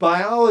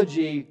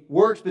 Biology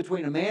works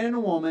between a man and a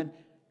woman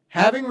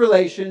having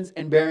relations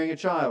and bearing a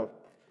child.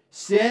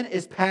 Sin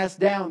is passed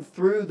down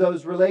through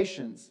those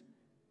relations.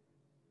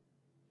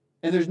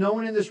 And there's no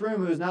one in this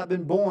room who has not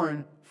been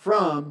born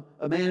from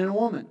a man and a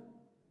woman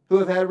who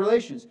have had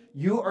relations.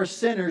 You are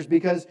sinners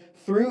because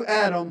through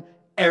Adam,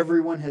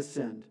 everyone has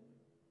sinned.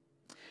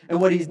 And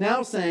what he's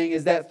now saying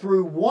is that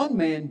through one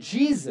man,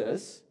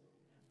 Jesus,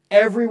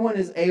 everyone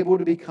is able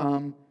to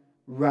become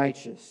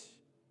righteous.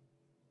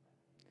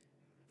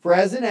 "For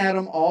as in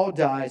Adam all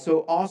die,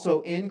 so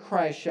also in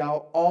Christ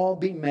shall all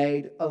be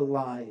made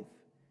alive.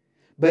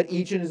 But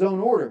each in his own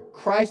order.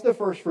 Christ the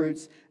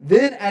firstfruits,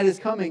 then at His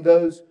coming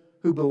those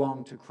who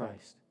belong to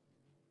Christ.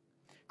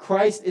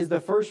 Christ is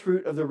the first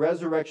fruit of the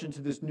resurrection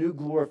to this new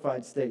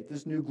glorified state,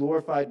 this new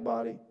glorified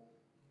body.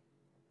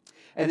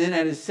 And then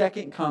at His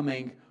second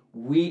coming,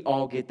 we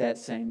all get that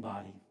same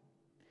body.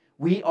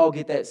 We all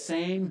get that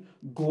same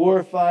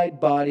glorified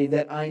body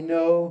that I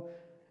know,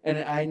 and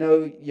I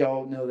know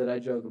y'all know that I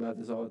joke about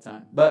this all the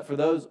time. But for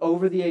those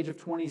over the age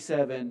of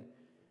 27,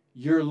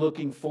 you're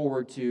looking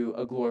forward to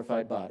a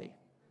glorified body.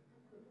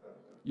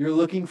 You're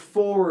looking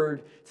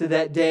forward to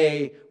that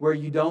day where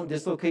you don't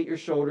dislocate your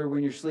shoulder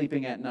when you're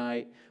sleeping at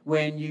night,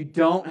 when you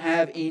don't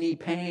have any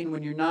pain,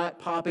 when you're not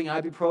popping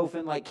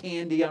ibuprofen like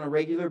candy on a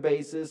regular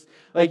basis.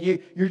 Like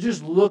you're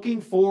just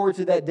looking forward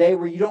to that day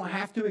where you don't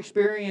have to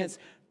experience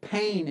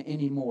pain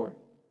anymore.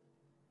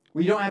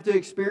 Where you don't have to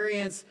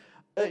experience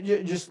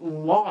just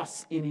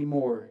loss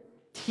anymore,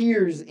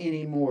 tears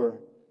anymore.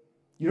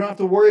 You don't have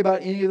to worry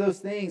about any of those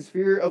things,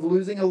 fear of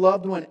losing a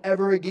loved one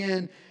ever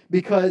again,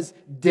 because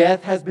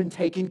death has been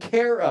taken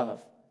care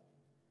of.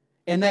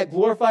 In that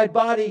glorified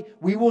body,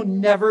 we will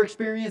never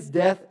experience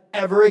death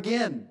ever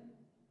again.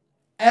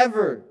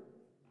 Ever.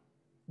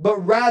 But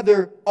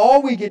rather,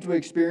 all we get to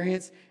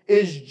experience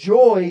is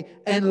joy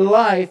and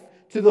life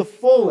to the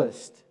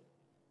fullest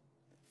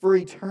for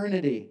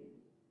eternity.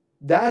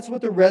 That's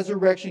what the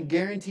resurrection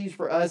guarantees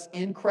for us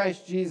in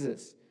Christ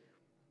Jesus.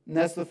 And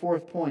that's the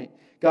fourth point.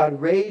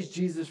 God raised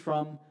Jesus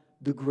from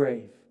the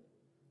grave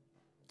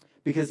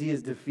because He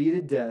has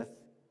defeated death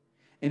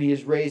and He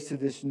is raised to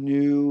this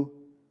new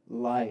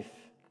life,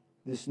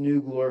 this new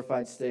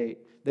glorified state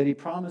that He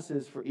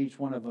promises for each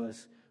one of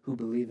us who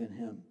believe in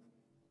Him.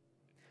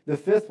 The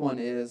fifth one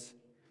is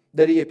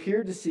that He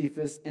appeared to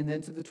Cephas and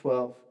then to the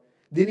 12.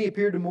 Then He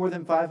appeared to more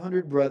than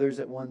 500 brothers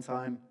at one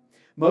time,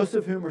 most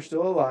of whom are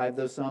still alive,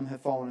 though some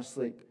have fallen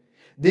asleep.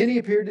 Then He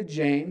appeared to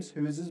James,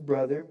 who is His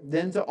brother,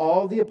 then to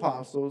all the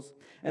apostles,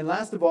 and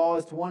last of all,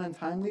 as to one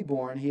untimely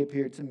born, He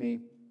appeared to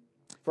me.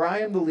 For I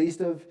am the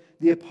least of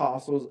the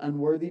apostles,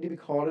 unworthy to be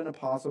called an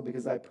apostle,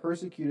 because I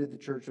persecuted the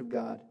church of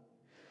God.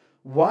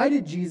 Why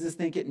did Jesus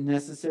think it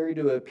necessary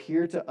to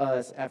appear to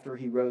us after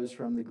He rose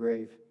from the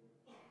grave?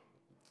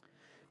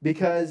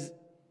 Because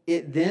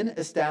it then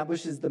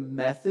establishes the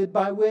method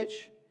by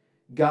which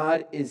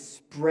God is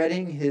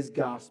spreading His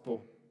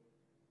gospel.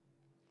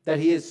 That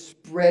He is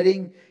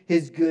spreading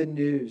His good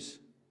news.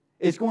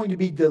 It's going to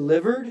be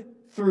delivered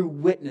through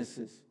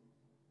witnesses.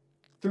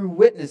 Through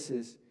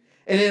witnesses.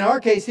 And in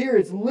our case here,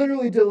 it's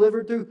literally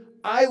delivered through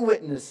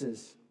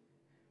eyewitnesses.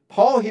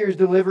 Paul here is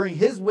delivering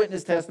his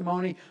witness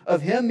testimony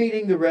of him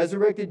meeting the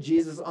resurrected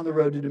Jesus on the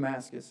road to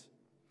Damascus.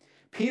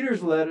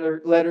 Peter's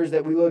letters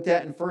that we looked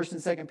at in 1st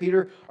and 2nd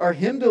Peter are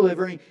him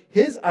delivering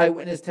his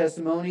eyewitness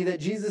testimony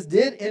that Jesus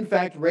did in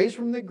fact raise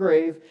from the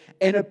grave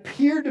and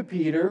appear to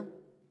Peter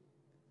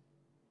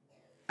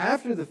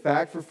after the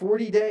fact for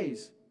 40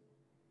 days,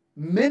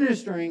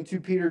 ministering to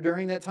Peter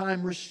during that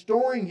time,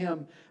 restoring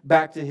him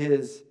back to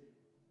his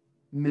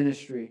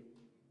ministry.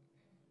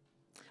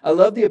 I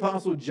love the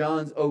Apostle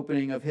John's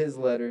opening of his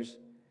letters.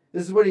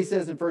 This is what he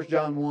says in 1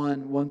 John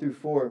 1 through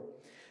 4.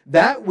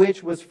 That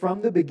which was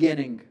from the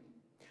beginning,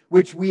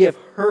 which we have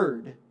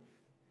heard,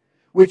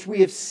 which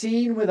we have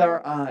seen with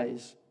our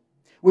eyes,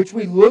 which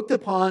we looked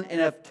upon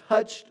and have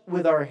touched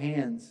with our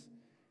hands,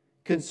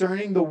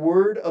 concerning the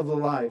word of the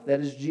life, that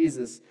is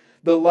Jesus,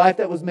 the life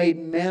that was made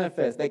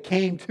manifest, that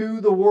came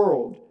to the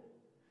world.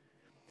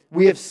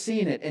 We have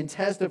seen it and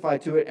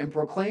testified to it and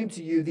proclaimed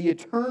to you the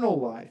eternal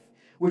life,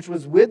 which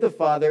was with the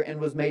Father and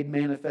was made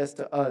manifest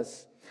to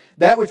us.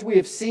 That which we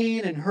have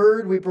seen and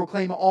heard we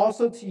proclaim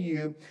also to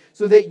you,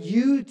 so that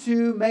you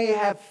too may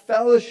have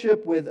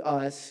fellowship with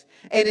us.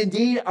 And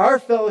indeed, our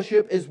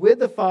fellowship is with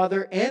the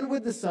Father and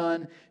with the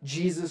Son,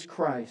 Jesus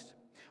Christ.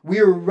 We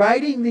are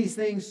writing these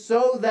things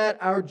so that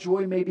our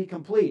joy may be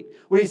complete.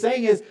 What he's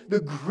saying is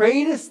the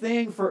greatest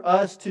thing for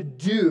us to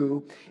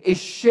do is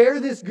share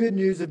this good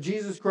news of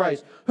Jesus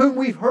Christ, whom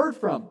we've heard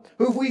from,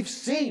 whom we've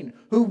seen,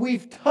 who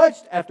we've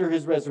touched after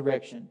His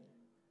resurrection.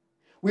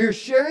 We are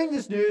sharing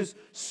this news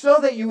so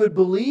that you would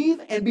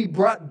believe and be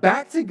brought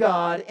back to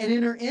God and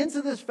enter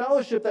into this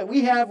fellowship that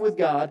we have with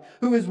God,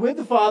 who is with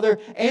the Father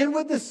and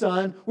with the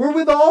Son. We're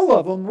with all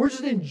of them. We're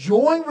just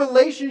enjoying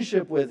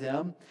relationship with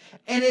Him.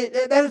 And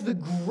that is the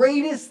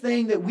greatest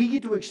thing that we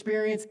get to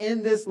experience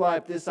in this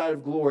life, this side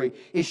of glory,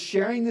 is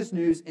sharing this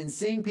news and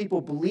seeing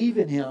people believe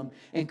in Him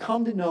and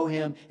come to know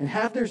Him and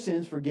have their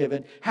sins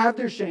forgiven, have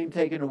their shame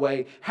taken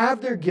away, have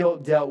their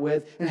guilt dealt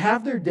with, and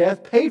have their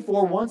death paid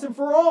for once and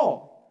for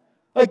all.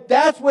 Like,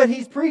 that's what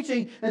he's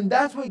preaching, and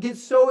that's what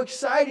gets so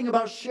exciting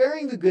about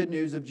sharing the good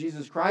news of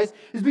Jesus Christ,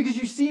 is because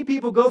you see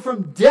people go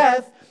from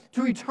death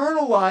to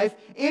eternal life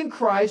in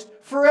Christ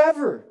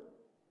forever.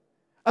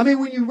 I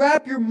mean, when you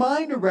wrap your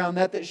mind around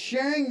that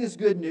sharing this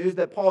good news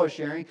that Paul is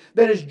sharing,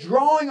 that is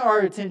drawing our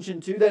attention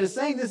to, that is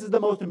saying this is the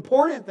most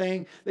important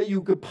thing that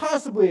you could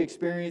possibly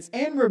experience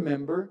and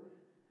remember,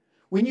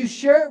 when you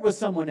share it with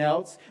someone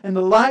else and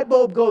the light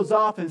bulb goes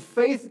off and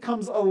faith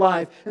comes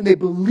alive and they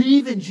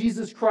believe in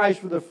Jesus Christ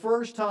for the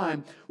first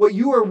time, what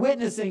you are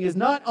witnessing is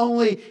not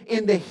only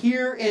in the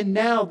here and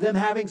now them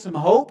having some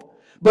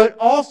hope, but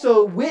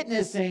also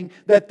witnessing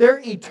that their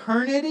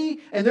eternity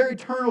and their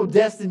eternal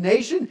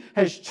destination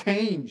has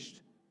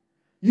changed.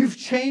 You've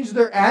changed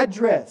their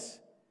address.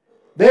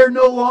 They're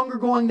no longer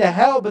going to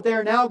hell, but they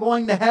are now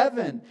going to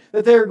heaven.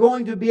 That they are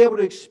going to be able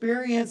to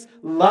experience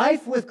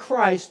life with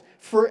Christ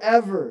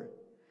forever.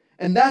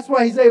 And that's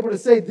why he's able to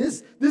say,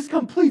 this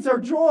completes our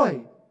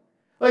joy.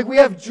 Like, we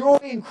have joy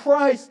in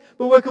Christ,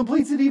 but what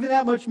completes it even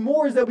that much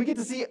more is that we get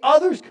to see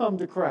others come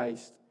to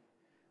Christ.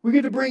 We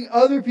get to bring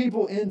other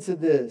people into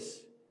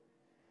this.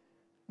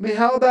 I mean,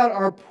 how about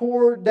our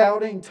poor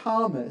doubting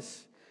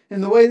Thomas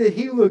and the way that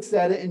he looks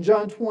at it in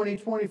John 20,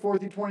 24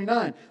 through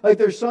 29? Like,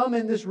 there's some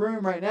in this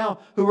room right now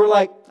who are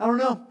like, I don't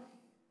know.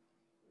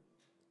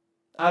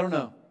 I don't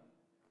know.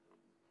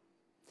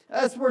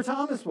 That's where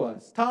Thomas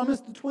was. Thomas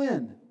the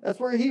twin. That's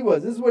where he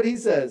was. This is what he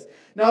says.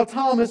 Now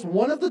Thomas,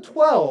 one of the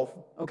 12,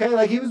 okay,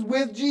 like he was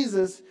with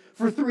Jesus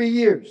for 3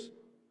 years.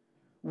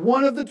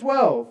 One of the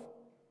 12,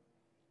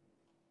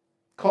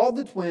 called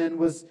the twin,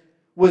 was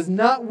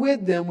not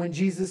with them when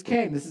Jesus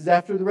came. This is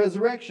after the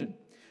resurrection.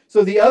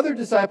 So the other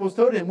disciples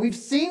told him, we've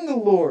seen the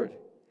Lord.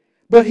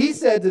 But he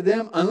said to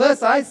them,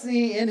 unless I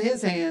see in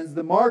his hands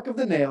the mark of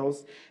the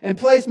nails, and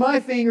place my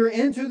finger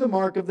into the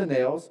mark of the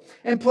nails,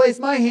 and place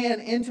my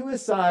hand into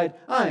his side,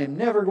 I am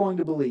never going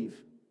to believe.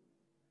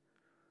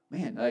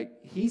 Man, like,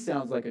 he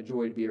sounds like a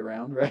joy to be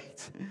around,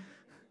 right?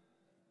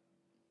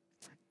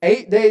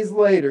 8 days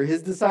later,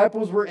 his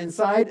disciples were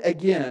inside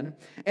again,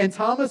 and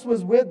Thomas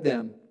was with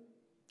them.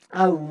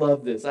 I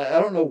love this. I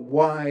don't know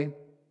why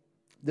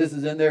this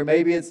is in there.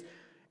 Maybe it's,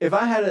 if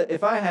I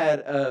had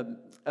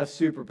a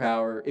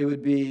superpower, it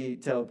would be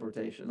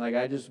teleportation. Like,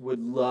 I just would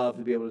love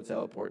to be able to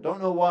teleport.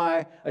 Don't know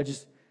why.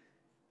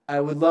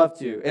 I would love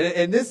to.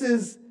 And this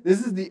is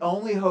the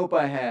only hope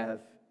I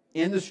have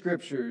in the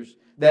scriptures,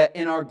 that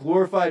in our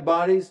glorified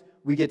bodies,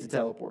 we get to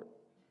teleport.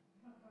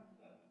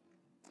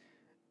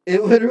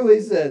 It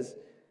literally says,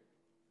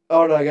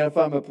 oh no, I got to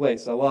find my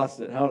place. I lost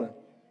it. Hold on.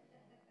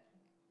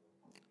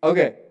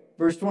 Okay,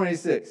 verse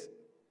 26.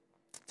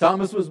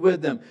 Thomas was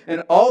with them,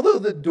 and although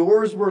the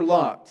doors were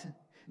locked,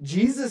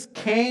 Jesus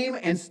came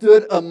and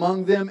stood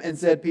among them and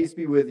said, peace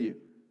be with you.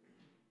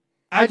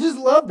 I just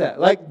love that.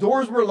 Like,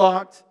 doors were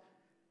locked,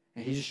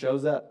 and he just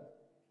shows up.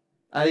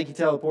 I think he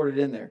teleported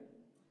in there.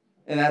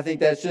 And I think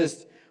that's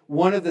just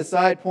one of the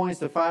side points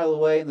to file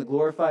away in the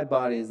glorified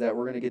body, is that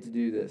we're going to get to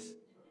do this.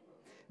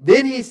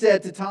 Then he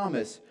said to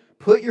Thomas,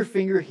 put your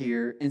finger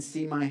here and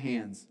see my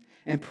hands,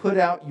 and put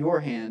out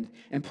your hand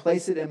and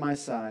place it in my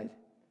side.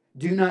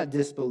 Do not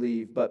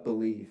disbelieve, but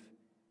believe.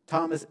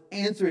 Thomas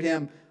answered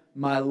him,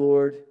 my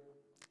Lord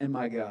and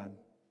my God.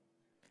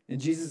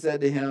 And Jesus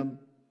said to him,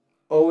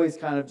 always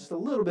kind of just a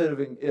little bit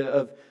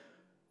of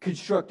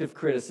constructive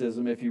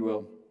criticism, if you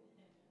will.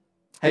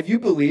 Have you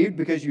believed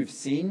because you've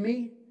seen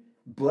me?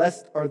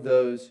 Blessed are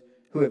those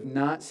who have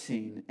not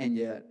seen and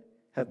yet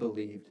have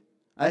believed.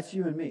 That's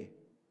you and me.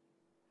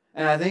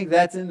 And I think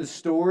that's in the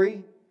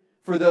story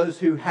for those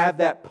who have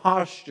that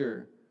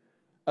posture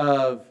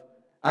of,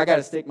 I got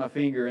to stick my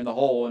finger in the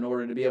hole in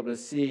order to be able to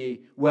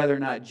see whether or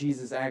not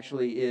Jesus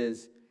actually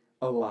is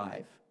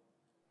alive.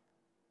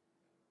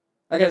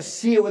 I got to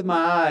see it with my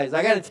eyes.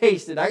 I got to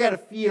taste it. I got to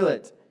feel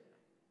it.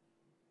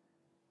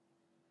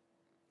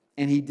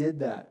 And he did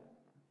that.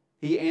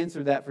 He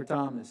answered that for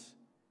Thomas.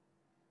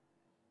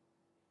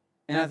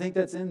 And I think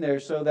that's in there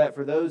so that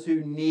for those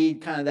who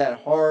need kind of that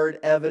hard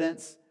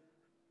evidence,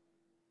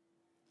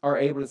 are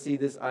able to see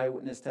this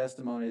eyewitness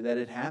testimony that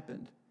it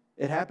happened.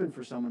 It happened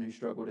for someone who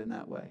struggled in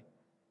that way.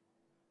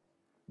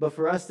 But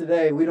for us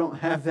today, we don't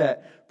have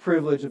that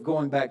privilege of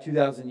going back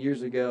 2,000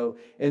 years ago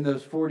in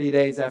those 40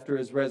 days after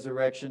his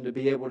resurrection to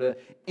be able to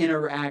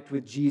interact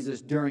with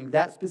Jesus during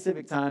that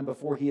specific time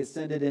before he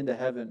ascended into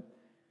heaven.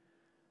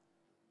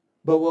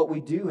 But what we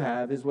do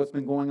have is what's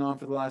been going on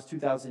for the last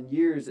 2,000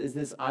 years is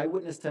this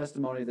eyewitness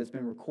testimony that's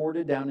been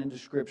recorded down into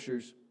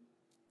scriptures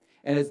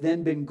and has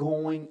then been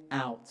going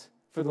out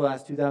for the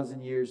last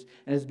 2,000 years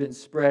and has been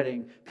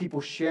spreading. People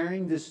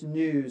sharing this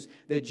news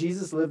that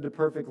Jesus lived a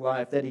perfect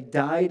life, that he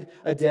died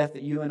a death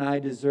that you and I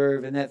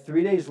deserve, and that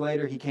 3 days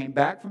later he came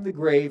back from the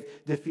grave,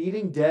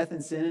 defeating death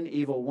and sin and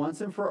evil once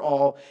and for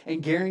all,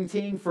 and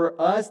guaranteeing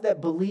for us that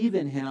believe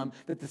in him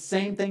that the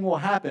same thing will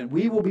happen.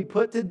 We will be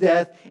put to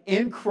death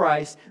in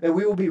Christ, that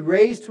we will be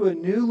raised to a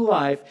new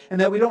life,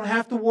 and that we don't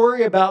have to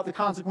worry about the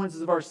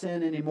consequences of our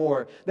sin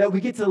anymore. That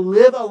we get to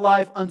live a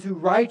life unto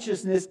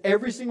righteousness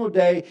every single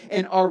day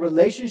in our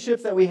relationships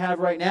that we have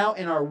right now,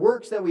 in our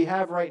works that we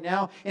have right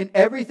now, in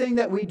everything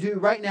that we do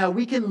right now.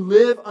 We can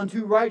live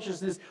unto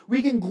righteousness.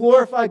 We can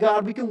glorify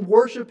God. We can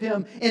worship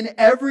him in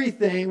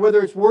everything,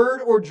 whether it's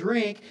word or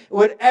drink,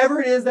 whatever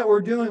it is that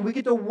we're doing. We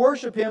get to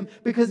worship him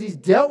because he's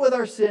dealt with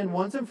our sin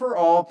once and for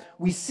all.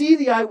 We see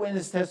the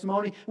eyewitness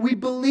testimony. We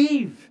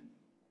believe.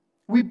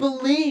 We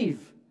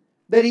believe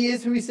that he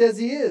is who he says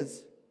he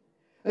is.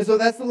 And so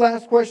that's the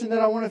last question that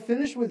I want to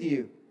finish with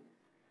you.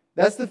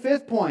 That's the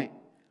fifth point.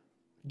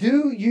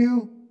 Do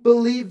you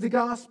believe the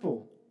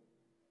gospel?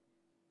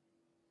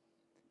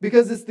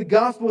 Because it's the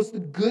gospel, it's the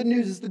good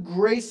news, it's the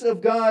grace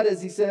of God,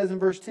 as he says in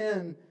verse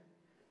 10,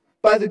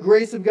 By the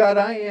grace of God,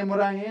 I am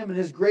what I am, and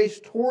His grace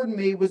toward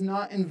me was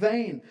not in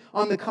vain.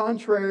 On the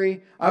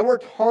contrary, I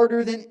worked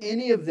harder than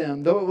any of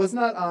them, though it was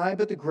not I,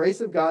 but the grace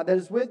of God that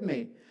is with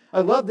me. I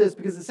love this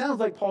because it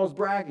sounds like Paul's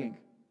bragging.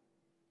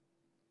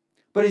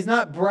 But he's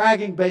not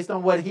bragging based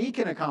on what he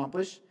can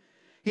accomplish.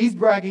 He's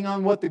bragging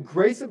on what the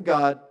grace of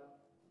God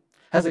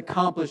has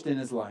accomplished in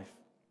his life.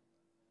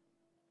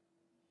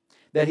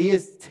 That He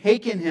has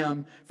taken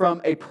him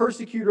from a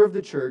persecutor of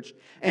the church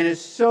and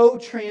has so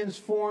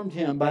transformed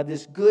him by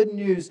this good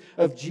news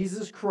of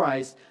Jesus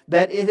Christ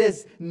that it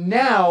has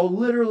now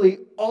literally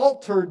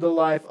altered the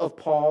life of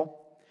Paul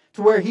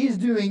to where he's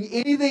doing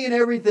anything and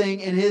everything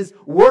in his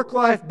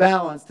work-life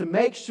balance to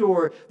make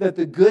sure that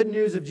the good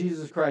news of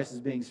Jesus Christ is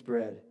being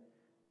spread,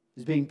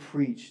 is being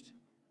preached,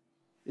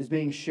 is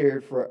being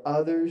shared for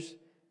others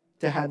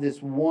to have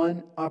this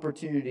one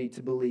opportunity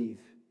to believe.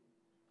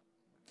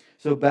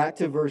 So back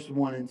to verse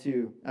 1 and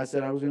 2. I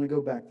said I was going to go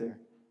back there.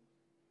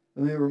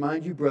 Let me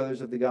remind you,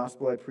 brothers, of the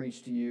gospel I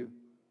preached to you,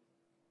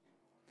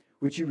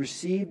 which you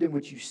received, in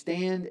which you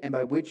stand, and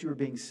by which you are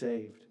being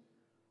saved.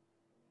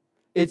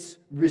 It's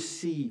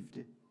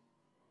received.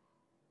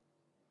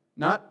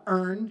 Not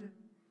earned,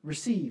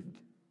 received.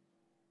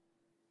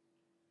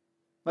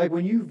 Like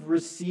when you've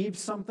received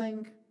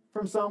something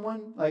from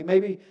someone, like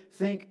maybe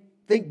think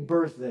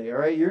birthday, all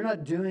right? You're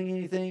not doing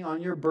anything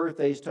on your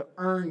birthdays to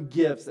earn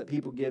gifts that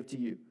people give to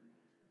you.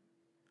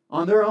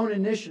 On their own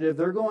initiative,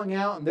 they're going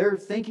out and they're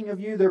thinking of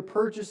you, they're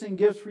purchasing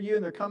gifts for you,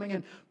 and they're coming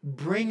and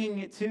bringing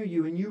it to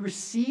you, and you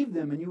receive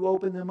them and you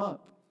open them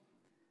up.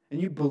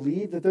 And you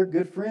believe that they're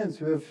good friends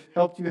who have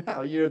helped you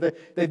out.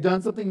 They've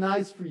done something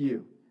nice for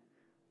you.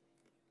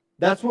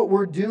 That's what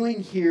we're doing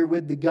here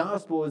with the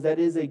gospel, is that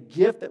it is a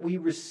gift that we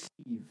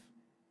receive.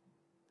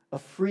 A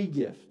free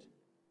gift.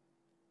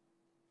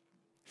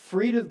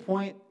 Free to the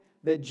point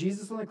that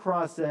Jesus on the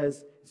cross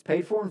says, it's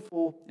paid for in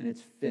full and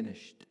it's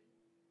finished.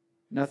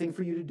 Nothing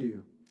for you to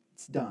do.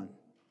 It's done.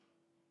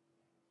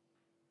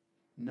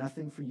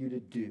 Nothing for you to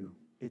do.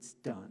 It's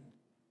done.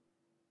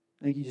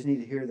 I think you just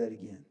need to hear that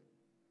again.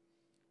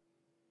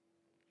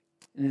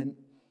 And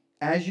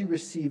as you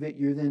receive it,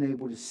 you're then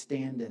able to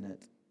stand in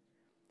it,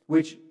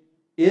 which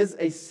is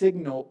a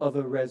signal of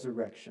a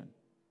resurrection.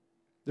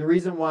 The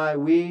reason why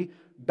we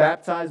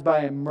baptize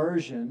by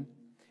immersion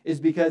is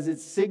because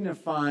it's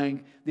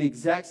signifying the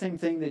exact same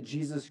thing that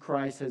Jesus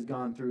Christ has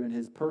gone through in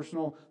His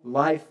personal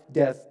life,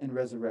 death, and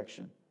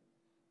resurrection.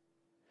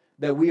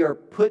 That we are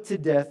put to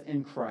death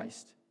in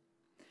Christ,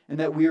 and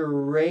that we are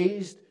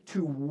raised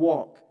to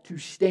walk, to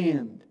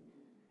stand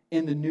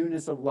in the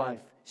newness of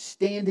life,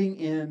 standing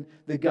in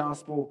the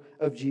gospel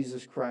of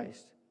Jesus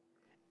Christ.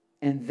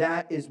 And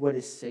that is what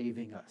is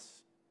saving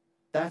us.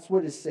 That's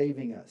what is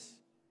saving us.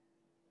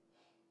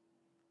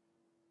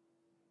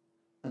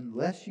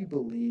 Unless you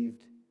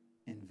believed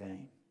in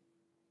vain.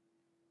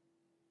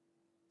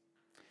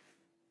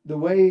 The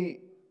way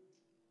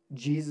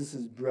Jesus'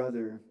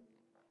 brother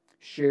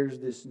shares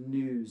this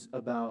news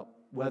about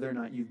whether or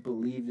not you've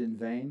believed in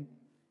vain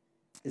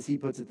is he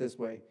puts it this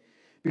way.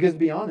 Because to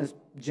be honest,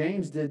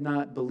 James did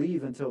not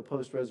believe until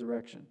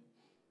post-resurrection.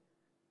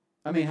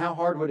 I mean, how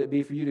hard would it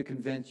be for you to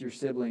convince your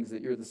siblings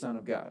that you're the Son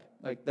of God?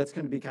 Like, that's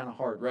going to be kind of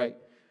hard, right?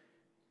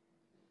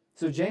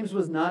 So James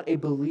was not a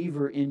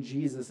believer in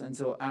Jesus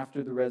until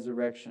after the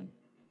resurrection.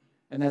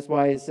 And that's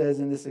why it says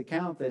in this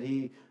account that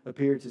he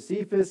appeared to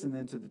Cephas and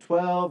then to the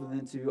 12 and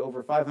then to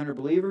over 500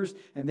 believers.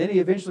 And then he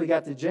eventually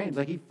got to James.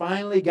 Like he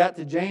finally got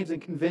to James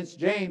and convinced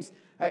James,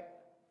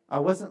 I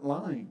wasn't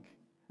lying.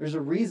 There's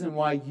a reason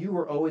why you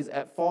were always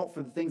at fault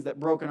for the things that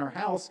broke in our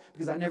house,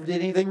 because I never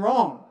did anything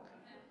wrong.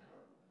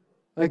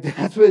 Like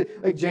that's what,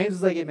 like James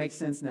is like, it makes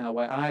sense now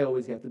why I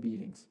always got the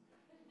beatings.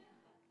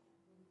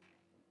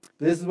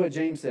 But this is what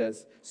James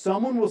says.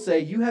 Someone will say,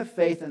 you have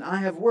faith and I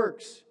have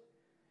works.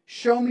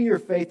 Show me your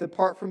faith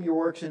apart from your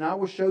works, and I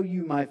will show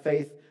you my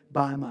faith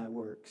by my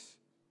works.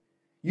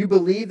 You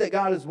believe that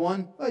God is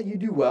one? Well, you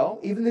do well.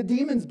 Even the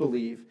demons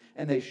believe,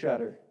 and they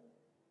shudder.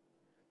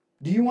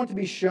 Do you want to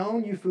be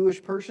shown, you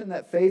foolish person,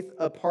 that faith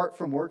apart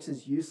from works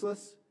is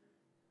useless?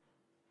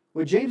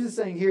 What James is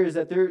saying here is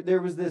that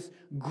there was this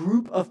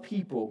group of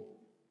people,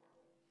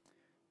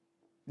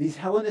 these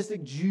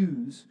Hellenistic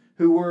Jews,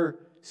 who were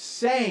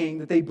saying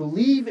that they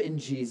believe in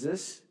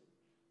Jesus,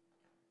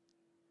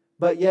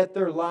 but yet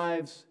their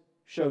lives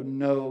showed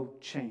no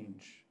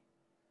change.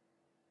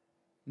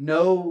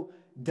 No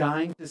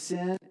dying to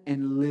sin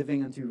and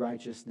living unto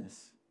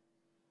righteousness.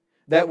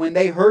 That when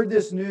they heard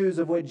this news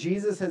of what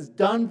Jesus has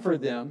done for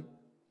them,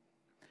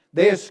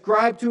 they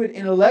ascribed to it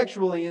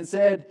intellectually and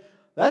said,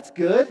 that's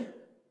good.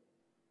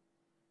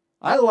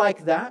 I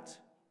like that.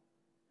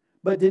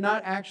 But did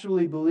not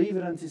actually believe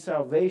it unto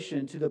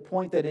salvation to the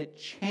point that it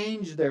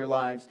changed their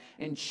lives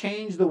and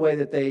changed the way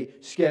that they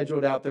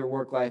scheduled out their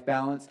work-life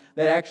balance,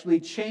 that actually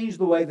changed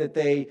the way that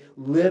they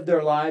live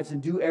their lives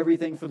and do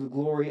everything for the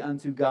glory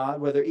unto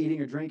God, whether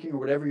eating or drinking or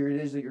whatever it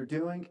is that you're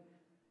doing.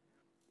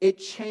 It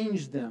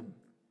changed them.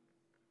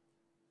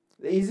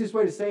 The easiest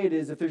way to say it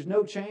is, if there's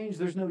no change,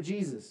 there's no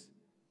Jesus.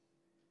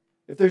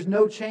 If there's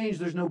no change,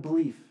 there's no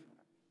belief.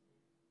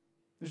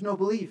 There's no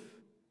belief.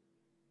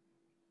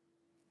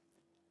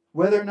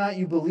 Whether or not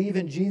you believe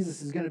in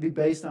Jesus is going to be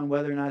based on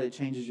whether or not it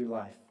changes your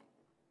life.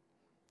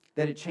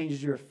 That it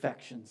changes your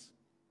affections.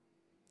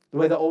 The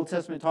way the Old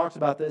Testament talks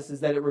about this is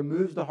that it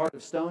removes the heart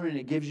of stone and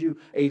it gives you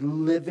a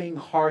living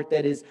heart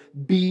that is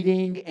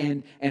beating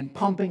and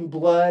pumping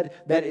blood,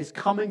 that is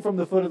coming from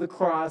the foot of the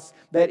cross,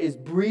 that is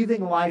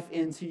breathing life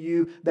into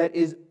you, that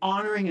is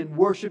honoring and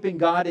worshiping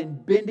God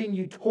and bending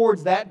you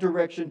towards that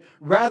direction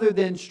rather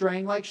than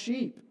straying like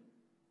sheep.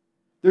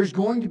 There's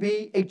going to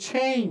be a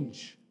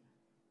change.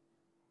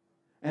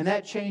 And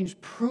that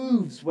change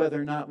proves whether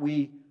or not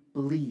we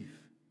believe.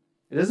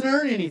 It doesn't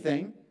earn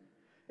anything.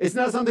 It's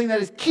not something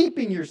that is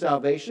keeping your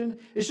salvation.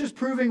 It's just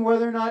proving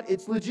whether or not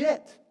it's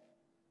legit.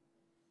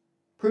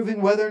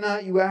 Proving whether or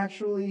not you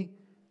actually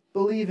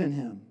believe in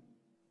Him.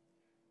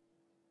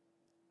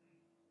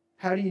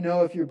 How do you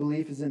know if your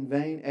belief is in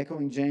vain?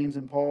 Echoing James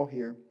and Paul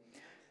here.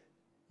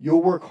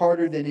 You'll work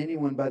harder than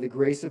anyone by the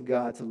grace of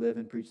God to live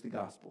and preach the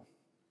gospel.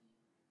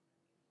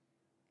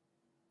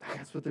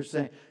 That's what they're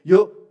saying.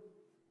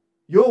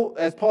 You'll,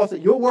 as Paul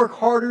said, you'll work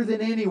harder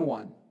than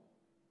anyone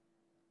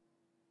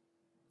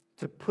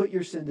to put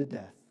your sin to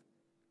death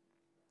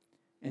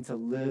and to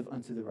live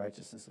unto the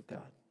righteousness of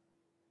God.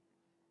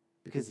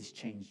 Because He's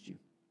changed you.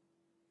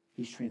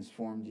 He's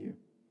transformed you.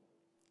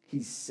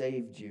 He's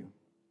saved you.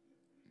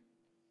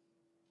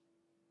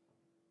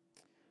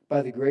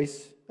 By the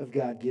grace of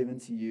God given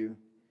to you,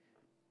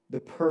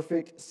 the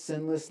perfect,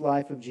 sinless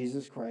life of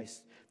Jesus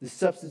Christ, the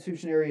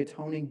substitutionary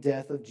atoning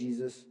death of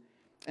Jesus,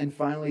 and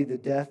finally the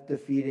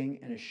death-defeating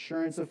and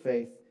assurance of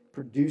faith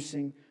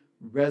producing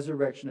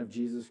resurrection of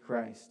Jesus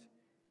Christ.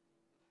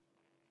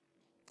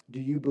 Do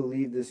you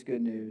believe this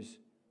good news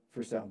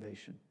for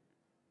salvation?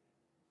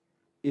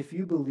 If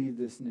you believe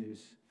this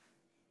news,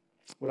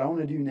 what I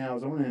want to do now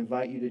is I want to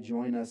invite you to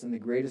join us in the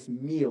greatest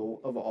meal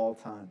of all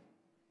time,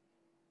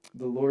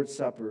 the Lord's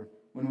Supper,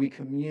 when we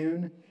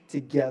commune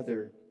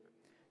together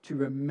to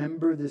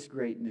remember this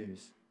great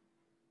news.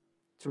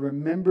 To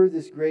remember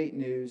this great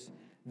news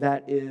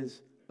that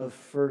is of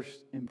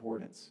first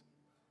importance.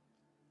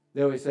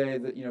 They always say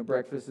that,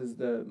 breakfast is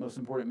the most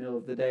important meal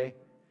of the day.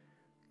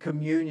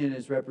 Communion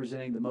is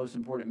representing the most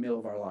important meal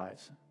of our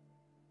lives.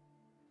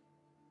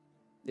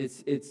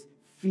 It's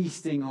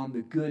feasting on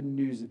the good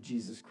news of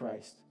Jesus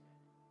Christ.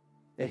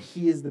 That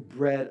He is the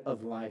bread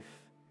of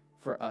life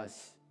for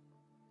us.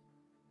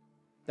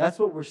 That's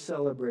what we're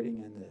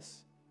celebrating in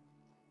this.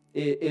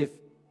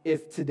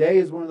 If today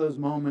is one of those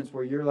moments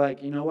where you're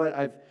like, you know what,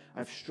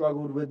 I've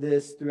struggled with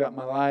this throughout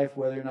my life,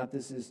 whether or not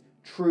this is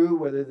true,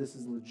 whether this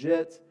is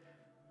legit,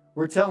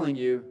 we're telling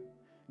you,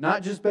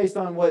 not just based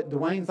on what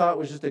Dwayne thought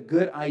was just a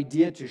good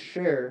idea to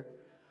share,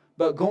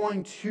 but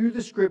going to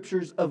the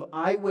scriptures of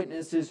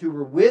eyewitnesses who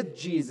were with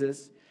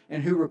Jesus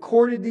and who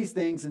recorded these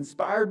things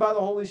inspired by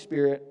the Holy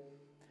Spirit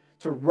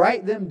to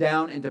write them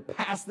down and to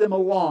pass them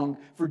along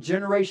for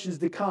generations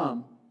to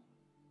come.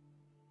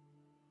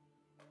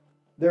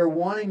 They're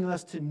wanting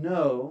us to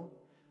know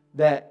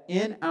that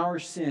in our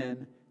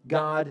sin,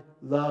 God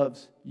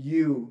loves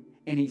you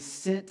and He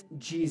sent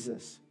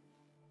Jesus.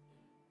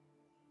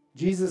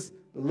 Jesus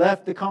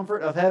left the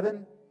comfort of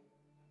heaven,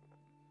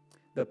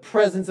 the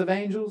presence of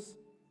angels,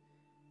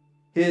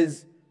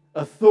 His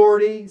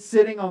authority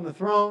sitting on the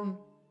throne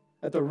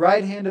at the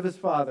right hand of His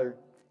Father.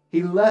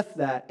 He left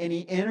that and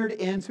He entered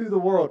into the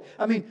world.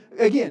 I mean,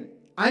 again,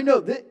 I know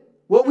that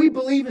what we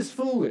believe is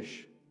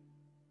foolish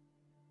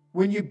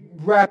when you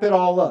wrap it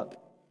all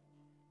up.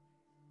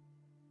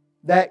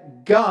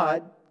 That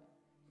God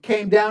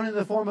came down in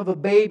the form of a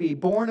baby,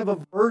 born of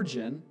a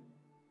virgin.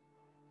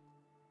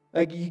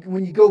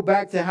 When you go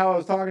back to how I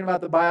was talking about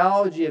the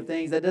biology of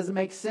things, that doesn't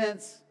make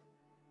sense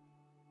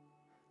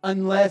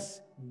unless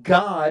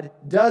God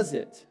does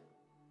it.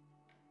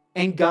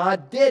 And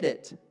God did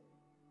it.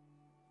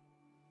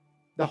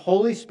 The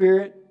Holy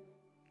Spirit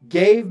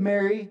gave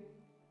Mary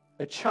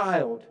a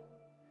child.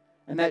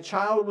 And that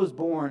child was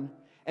born.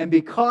 And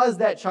because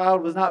that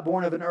child was not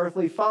born of an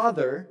earthly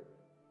father,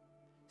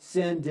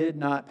 sin did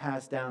not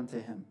pass down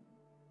to Him.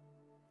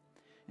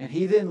 And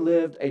He then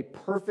lived a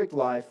perfect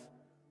life,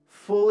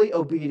 fully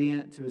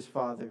obedient to His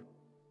Father,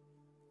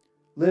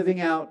 living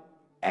out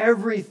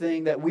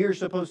everything that we are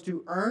supposed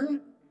to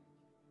earn.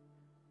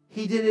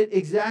 He did it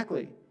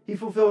exactly. He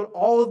fulfilled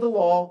all of the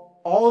law,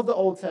 all of the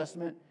Old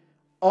Testament,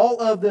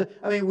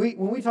 when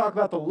we talk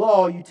about the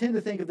law, you tend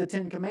to think of the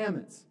Ten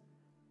Commandments.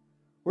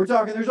 We're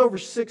talking, there's over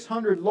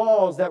 600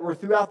 laws that were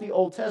throughout the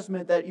Old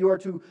Testament that you are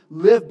to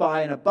live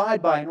by and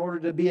abide by in order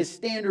to be a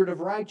standard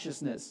of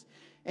righteousness.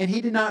 And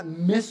He did not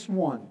miss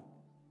one.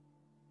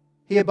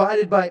 He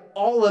abided by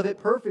all of it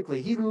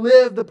perfectly. He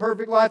lived the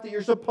perfect life that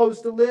you're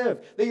supposed to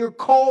live, that you're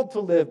called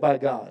to live by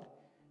God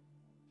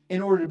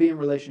in order to be in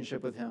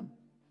relationship with Him.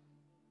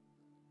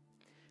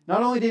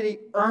 Not only did He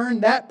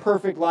earn that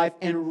perfect life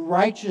and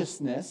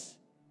righteousness,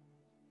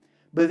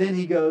 but then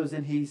He goes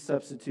and He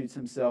substitutes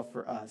Himself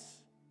for us.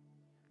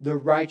 The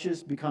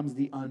righteous becomes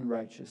the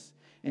unrighteous.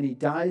 And He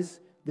dies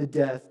the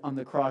death on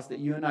the cross that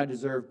you and I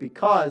deserve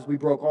because we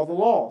broke all the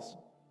laws.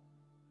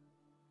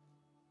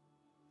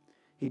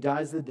 He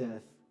dies the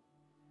death,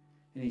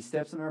 and he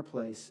steps in our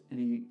place, and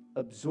he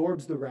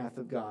absorbs the wrath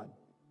of God.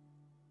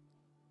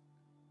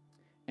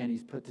 And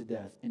he's put to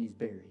death, and he's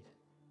buried.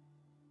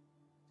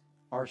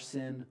 Our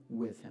sin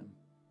with him.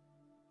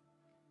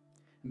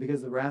 And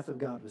because the wrath of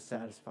God was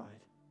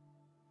satisfied,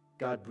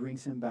 God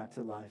brings him back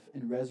to life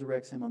and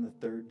resurrects him on the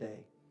third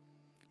day.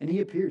 And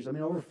he appears,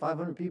 over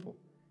 500 people.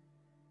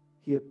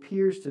 He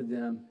appears to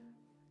them.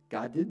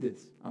 God did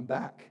this. I'm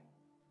back.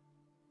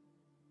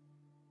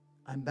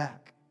 I'm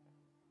back.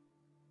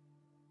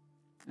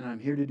 And I'm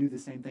here to do the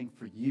same thing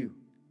for you.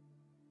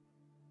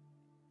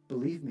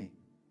 Believe me.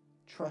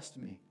 Trust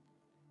me.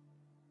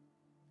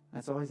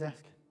 That's all he's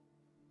asking.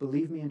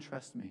 Believe me and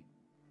trust me.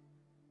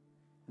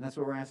 And that's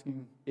what we're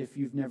asking. If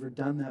you've never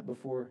done that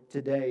before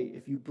today,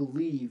 if you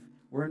believe,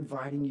 we're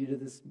inviting you to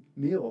this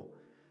meal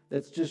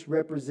that's just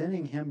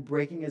representing him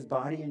breaking his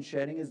body and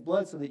shedding his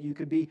blood so that you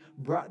could be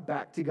brought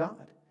back to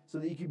God, so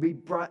that you could be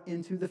brought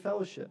into the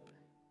fellowship,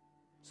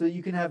 so that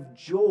you can have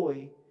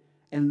joy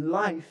and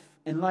life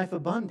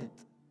abundant,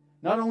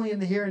 not only in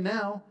the here and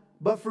now,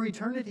 but for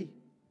eternity.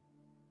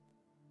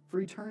 For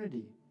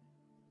eternity.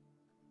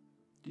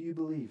 Do you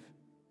believe?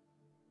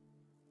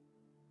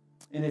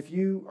 And if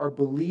you are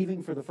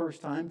believing for the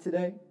first time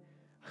today,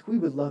 we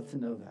would love to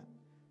know that.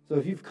 So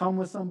if you've come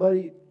with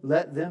somebody,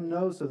 let them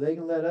know so they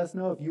can let us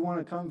know. If you want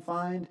to come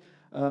find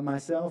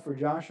myself or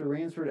Josh or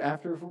Ransford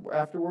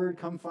afterward,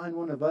 come find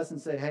one of us and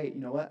say, hey,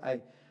 you know what?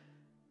 I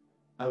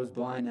was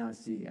blind, now I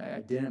see. I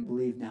didn't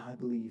believe, now I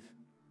believe.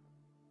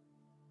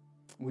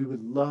 We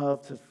would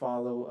love to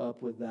follow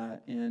up with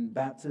that in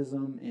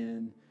baptism,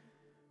 in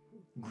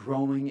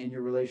growing in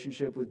your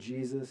relationship with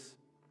Jesus,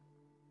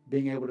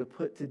 being able to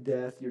put to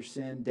death your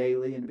sin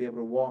daily and to be able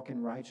to walk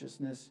in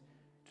righteousness,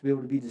 to be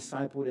able to be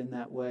discipled in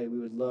that way. We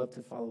would love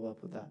to follow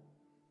up with that.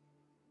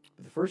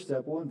 But the first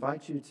step, we'll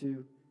invite you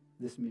to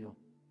this meal.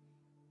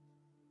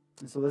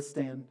 And so let's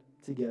stand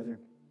together.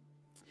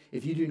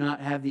 If you do not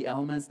have the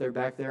elements, they're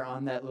back there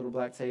on that little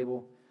black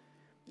table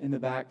in the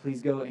back.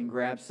 Please go and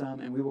grab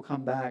some, and we will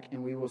come back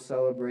and we will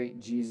celebrate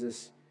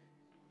Jesus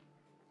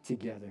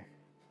together.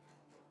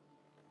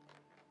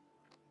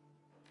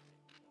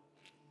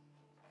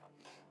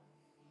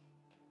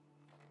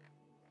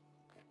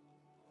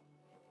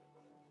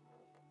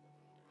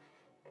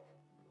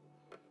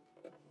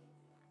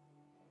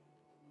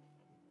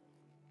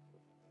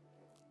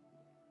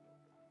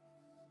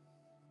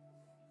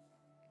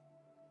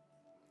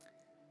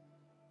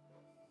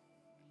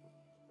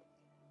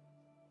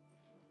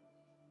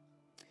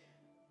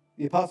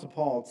 The Apostle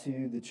Paul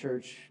to the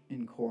church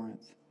in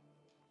Corinth,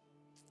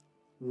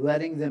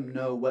 letting them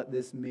know what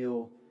this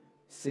meal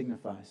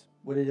signifies,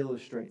 what it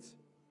illustrates.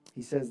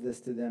 He says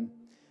this to them,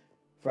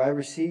 "For I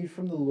received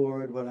from the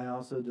Lord what I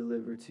also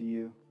delivered to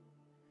you,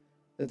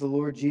 that the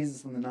Lord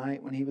Jesus on the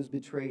night when he was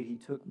betrayed, he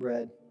took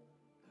bread.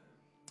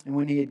 And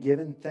when he had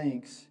given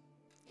thanks,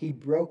 he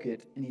broke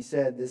it, and he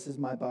said, 'This is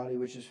my body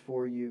which is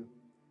for you.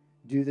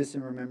 Do this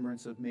in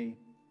remembrance of me.'"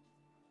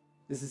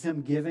 This is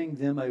him giving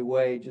them a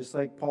way, just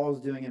like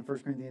Paul's doing in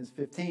 1 Corinthians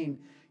 15,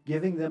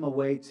 giving them a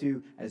way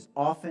to, as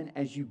often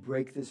as you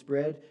break this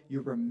bread,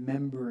 you're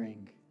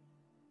remembering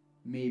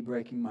me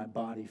breaking my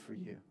body for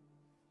you,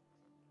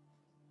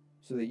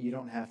 so that you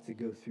don't have to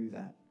go through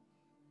that.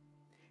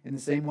 In the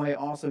same way,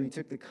 also, he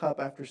took the cup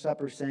after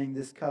supper, saying,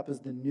 "This cup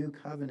is the new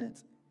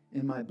covenant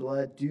in my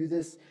blood. Do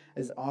this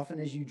as often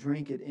as you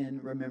drink it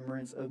in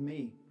remembrance of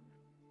me."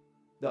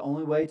 The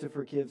only way to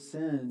forgive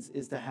sins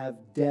is to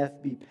have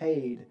death be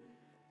paid.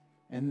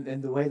 And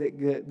the way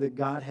that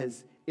God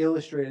has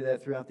illustrated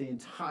that throughout the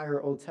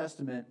entire Old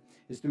Testament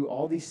is through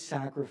all these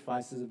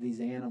sacrifices of these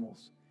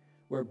animals,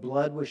 where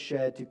blood was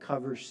shed to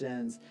cover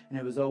sins, and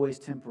it was always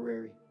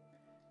temporary.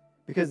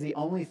 Because the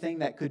only thing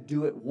that could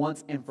do it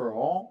once and for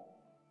all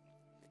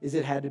is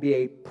it had to be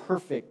a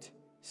perfect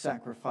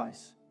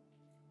sacrifice.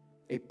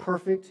 A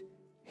perfect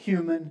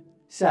human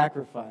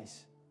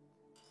sacrifice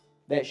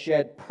that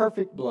shed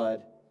perfect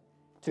blood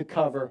to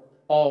cover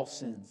all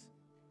sins.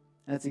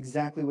 And that's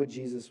exactly what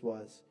Jesus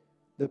was.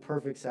 The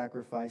perfect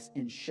sacrifice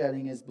in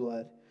shedding his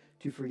blood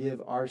to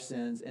forgive our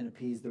sins and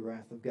appease the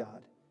wrath of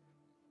God.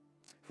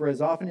 "For as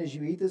often as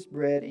you eat this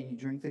bread and you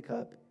drink the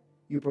cup,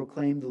 you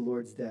proclaim the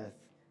Lord's death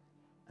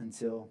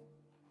until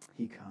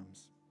he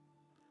comes."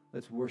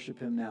 Let's worship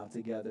him now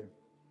together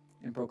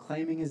in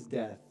proclaiming his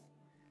death,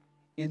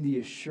 in the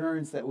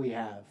assurance that we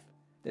have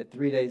that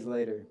 3 days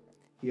later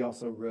he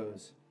also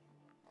rose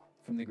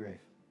from the grave.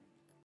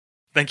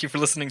 Thank you for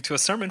listening to a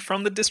sermon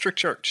from the District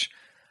Church.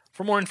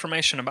 For more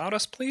information about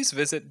us, please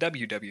visit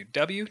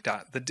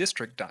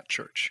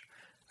www.thedistrict.church.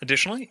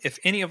 Additionally, if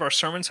any of our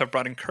sermons have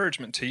brought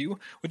encouragement to you,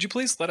 would you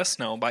please let us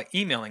know by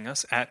emailing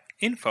us at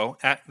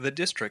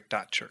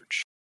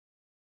info@thedistrict.church.